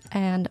 Wesley,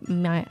 and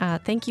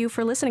thank you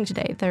for listening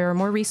today. There are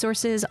more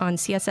resources on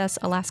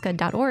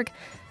cssalaska.org.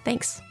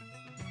 Thanks.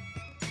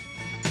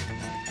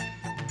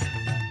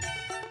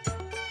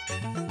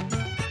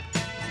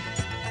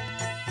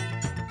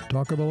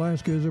 Talk of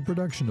Alaska is a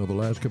production of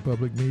Alaska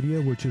Public Media,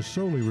 which is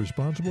solely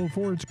responsible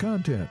for its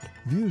content.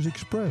 Views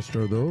expressed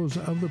are those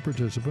of the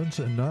participants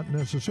and not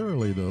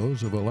necessarily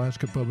those of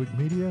Alaska Public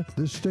Media,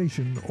 this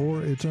station,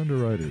 or its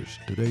underwriters.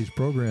 Today's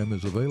program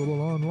is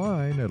available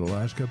online at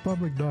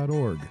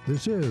alaskapublic.org.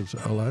 This is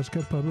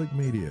Alaska Public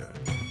Media.